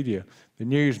news media. The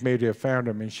news media found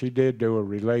him, and she did do a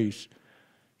release.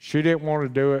 She didn't want to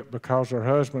do it because her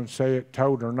husband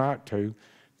told her not to,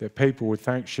 that people would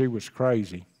think she was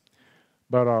crazy.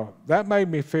 But that made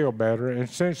me feel better. And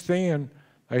since then,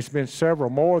 there's been several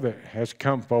more that has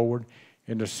come forward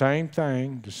in the same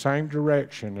thing, the same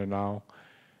direction and all.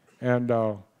 And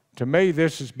to me,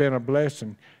 this has been a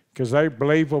blessing because they're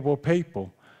believable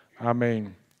people. I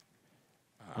mean,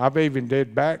 I've even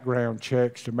did background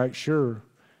checks to make sure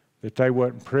that they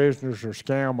wasn't prisoners or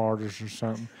scam artists or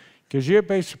something. Because you'd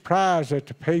be surprised at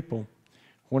the people,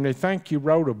 when they think you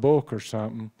wrote a book or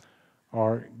something,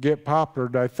 or get popular,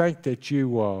 they think that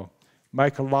you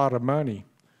make a lot of money.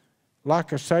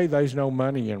 Like I say, there's no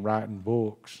money in writing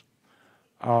books.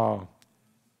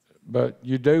 But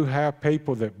you do have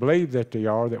people that believe that they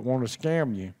are, that want to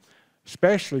scam you,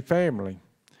 especially family.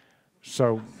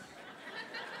 So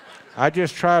I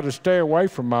just try to stay away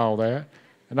from all that.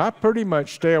 And I pretty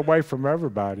much stay away from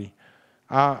everybody.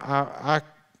 I've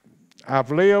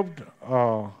lived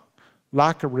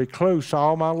like a recluse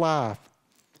all my life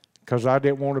because I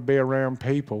didn't want to be around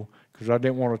people, because I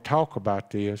didn't want to talk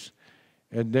about this.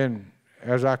 And then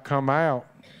as I come out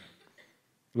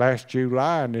last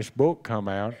July and this book come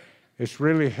out, it's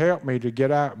really helped me to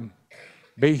get out and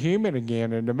be human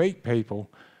again and to meet people.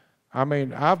 I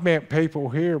mean, I've met people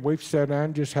here, we've sat down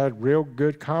and just had real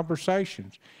good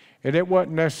conversations. And it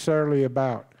wasn't necessarily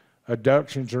about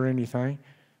abductions or anything.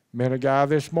 Met a guy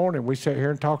this morning, we sat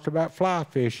here and talked about fly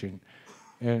fishing.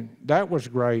 And that was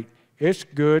great. It's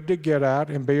good to get out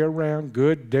and be around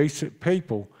good, decent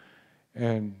people.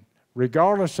 And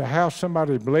regardless of how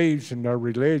somebody believes in their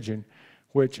religion,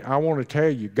 which I want to tell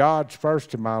you, God's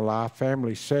first in my life,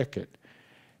 family second.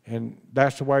 And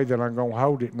that's the way that I'm going to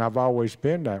hold it, and I've always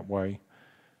been that way.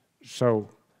 So,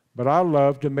 but I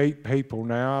love to meet people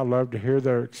now. I love to hear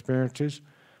their experiences.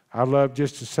 I love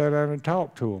just to sit down and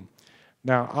talk to them.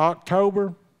 Now,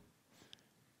 October,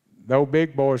 the old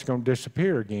big boy's going to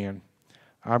disappear again.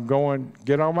 I'm going to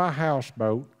get on my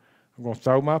houseboat. I'm going to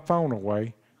throw my phone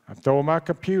away. I'm throwing my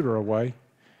computer away.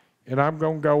 And I'm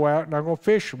going to go out and I'm going to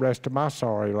fish the rest of my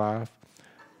sorry life.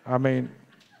 I mean,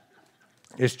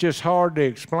 it's just hard to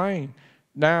explain.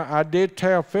 Now, I did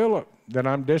tell Philip that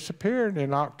I'm disappearing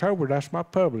in October. That's my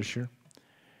publisher.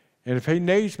 And if he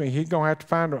needs me, he's going to have to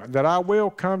find that I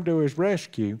will come to his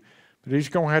rescue, but he's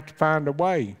going to have to find a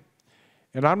way.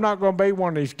 And I'm not going to be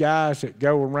one of these guys that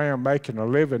go around making a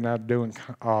living out of doing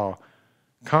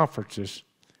conferences.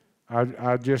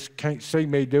 I just can't see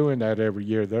me doing that every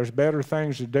year. There's better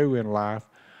things to do in life.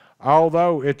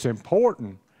 Although it's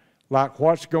important, like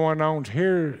what's going on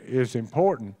here is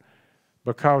important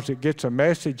because it gets a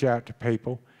message out to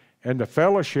people, and the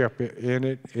fellowship in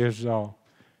it is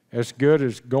as good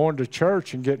as going to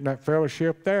church and getting that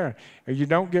fellowship there. And you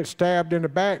don't get stabbed in the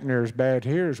back near as bad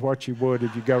here as what you would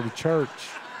if you go to church.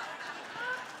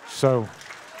 So,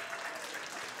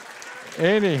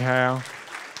 anyhow,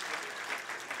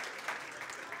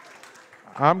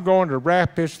 I'm going to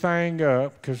wrap this thing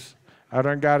up because I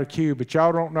done got a cue, but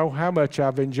y'all don't know how much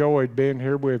I've enjoyed being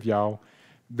here with y'all,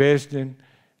 visiting,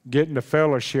 getting the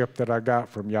fellowship that I got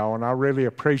from y'all, and I really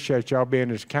appreciate y'all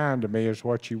being as kind to me as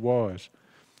what you was.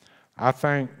 I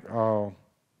thank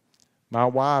My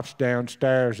wife's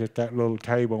downstairs at that little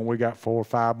table, and we got 4 or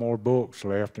 5 more books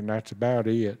left, and that's about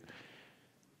it.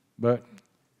 But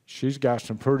she's got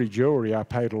some pretty jewelry I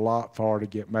paid a lot for to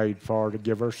get made for her, to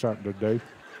give her something to do.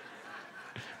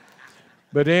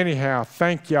 But anyhow,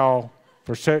 thank y'all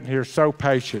for sitting here so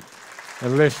patient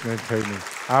and listening to me.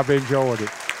 I've enjoyed it.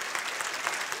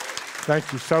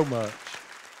 Thank you so much.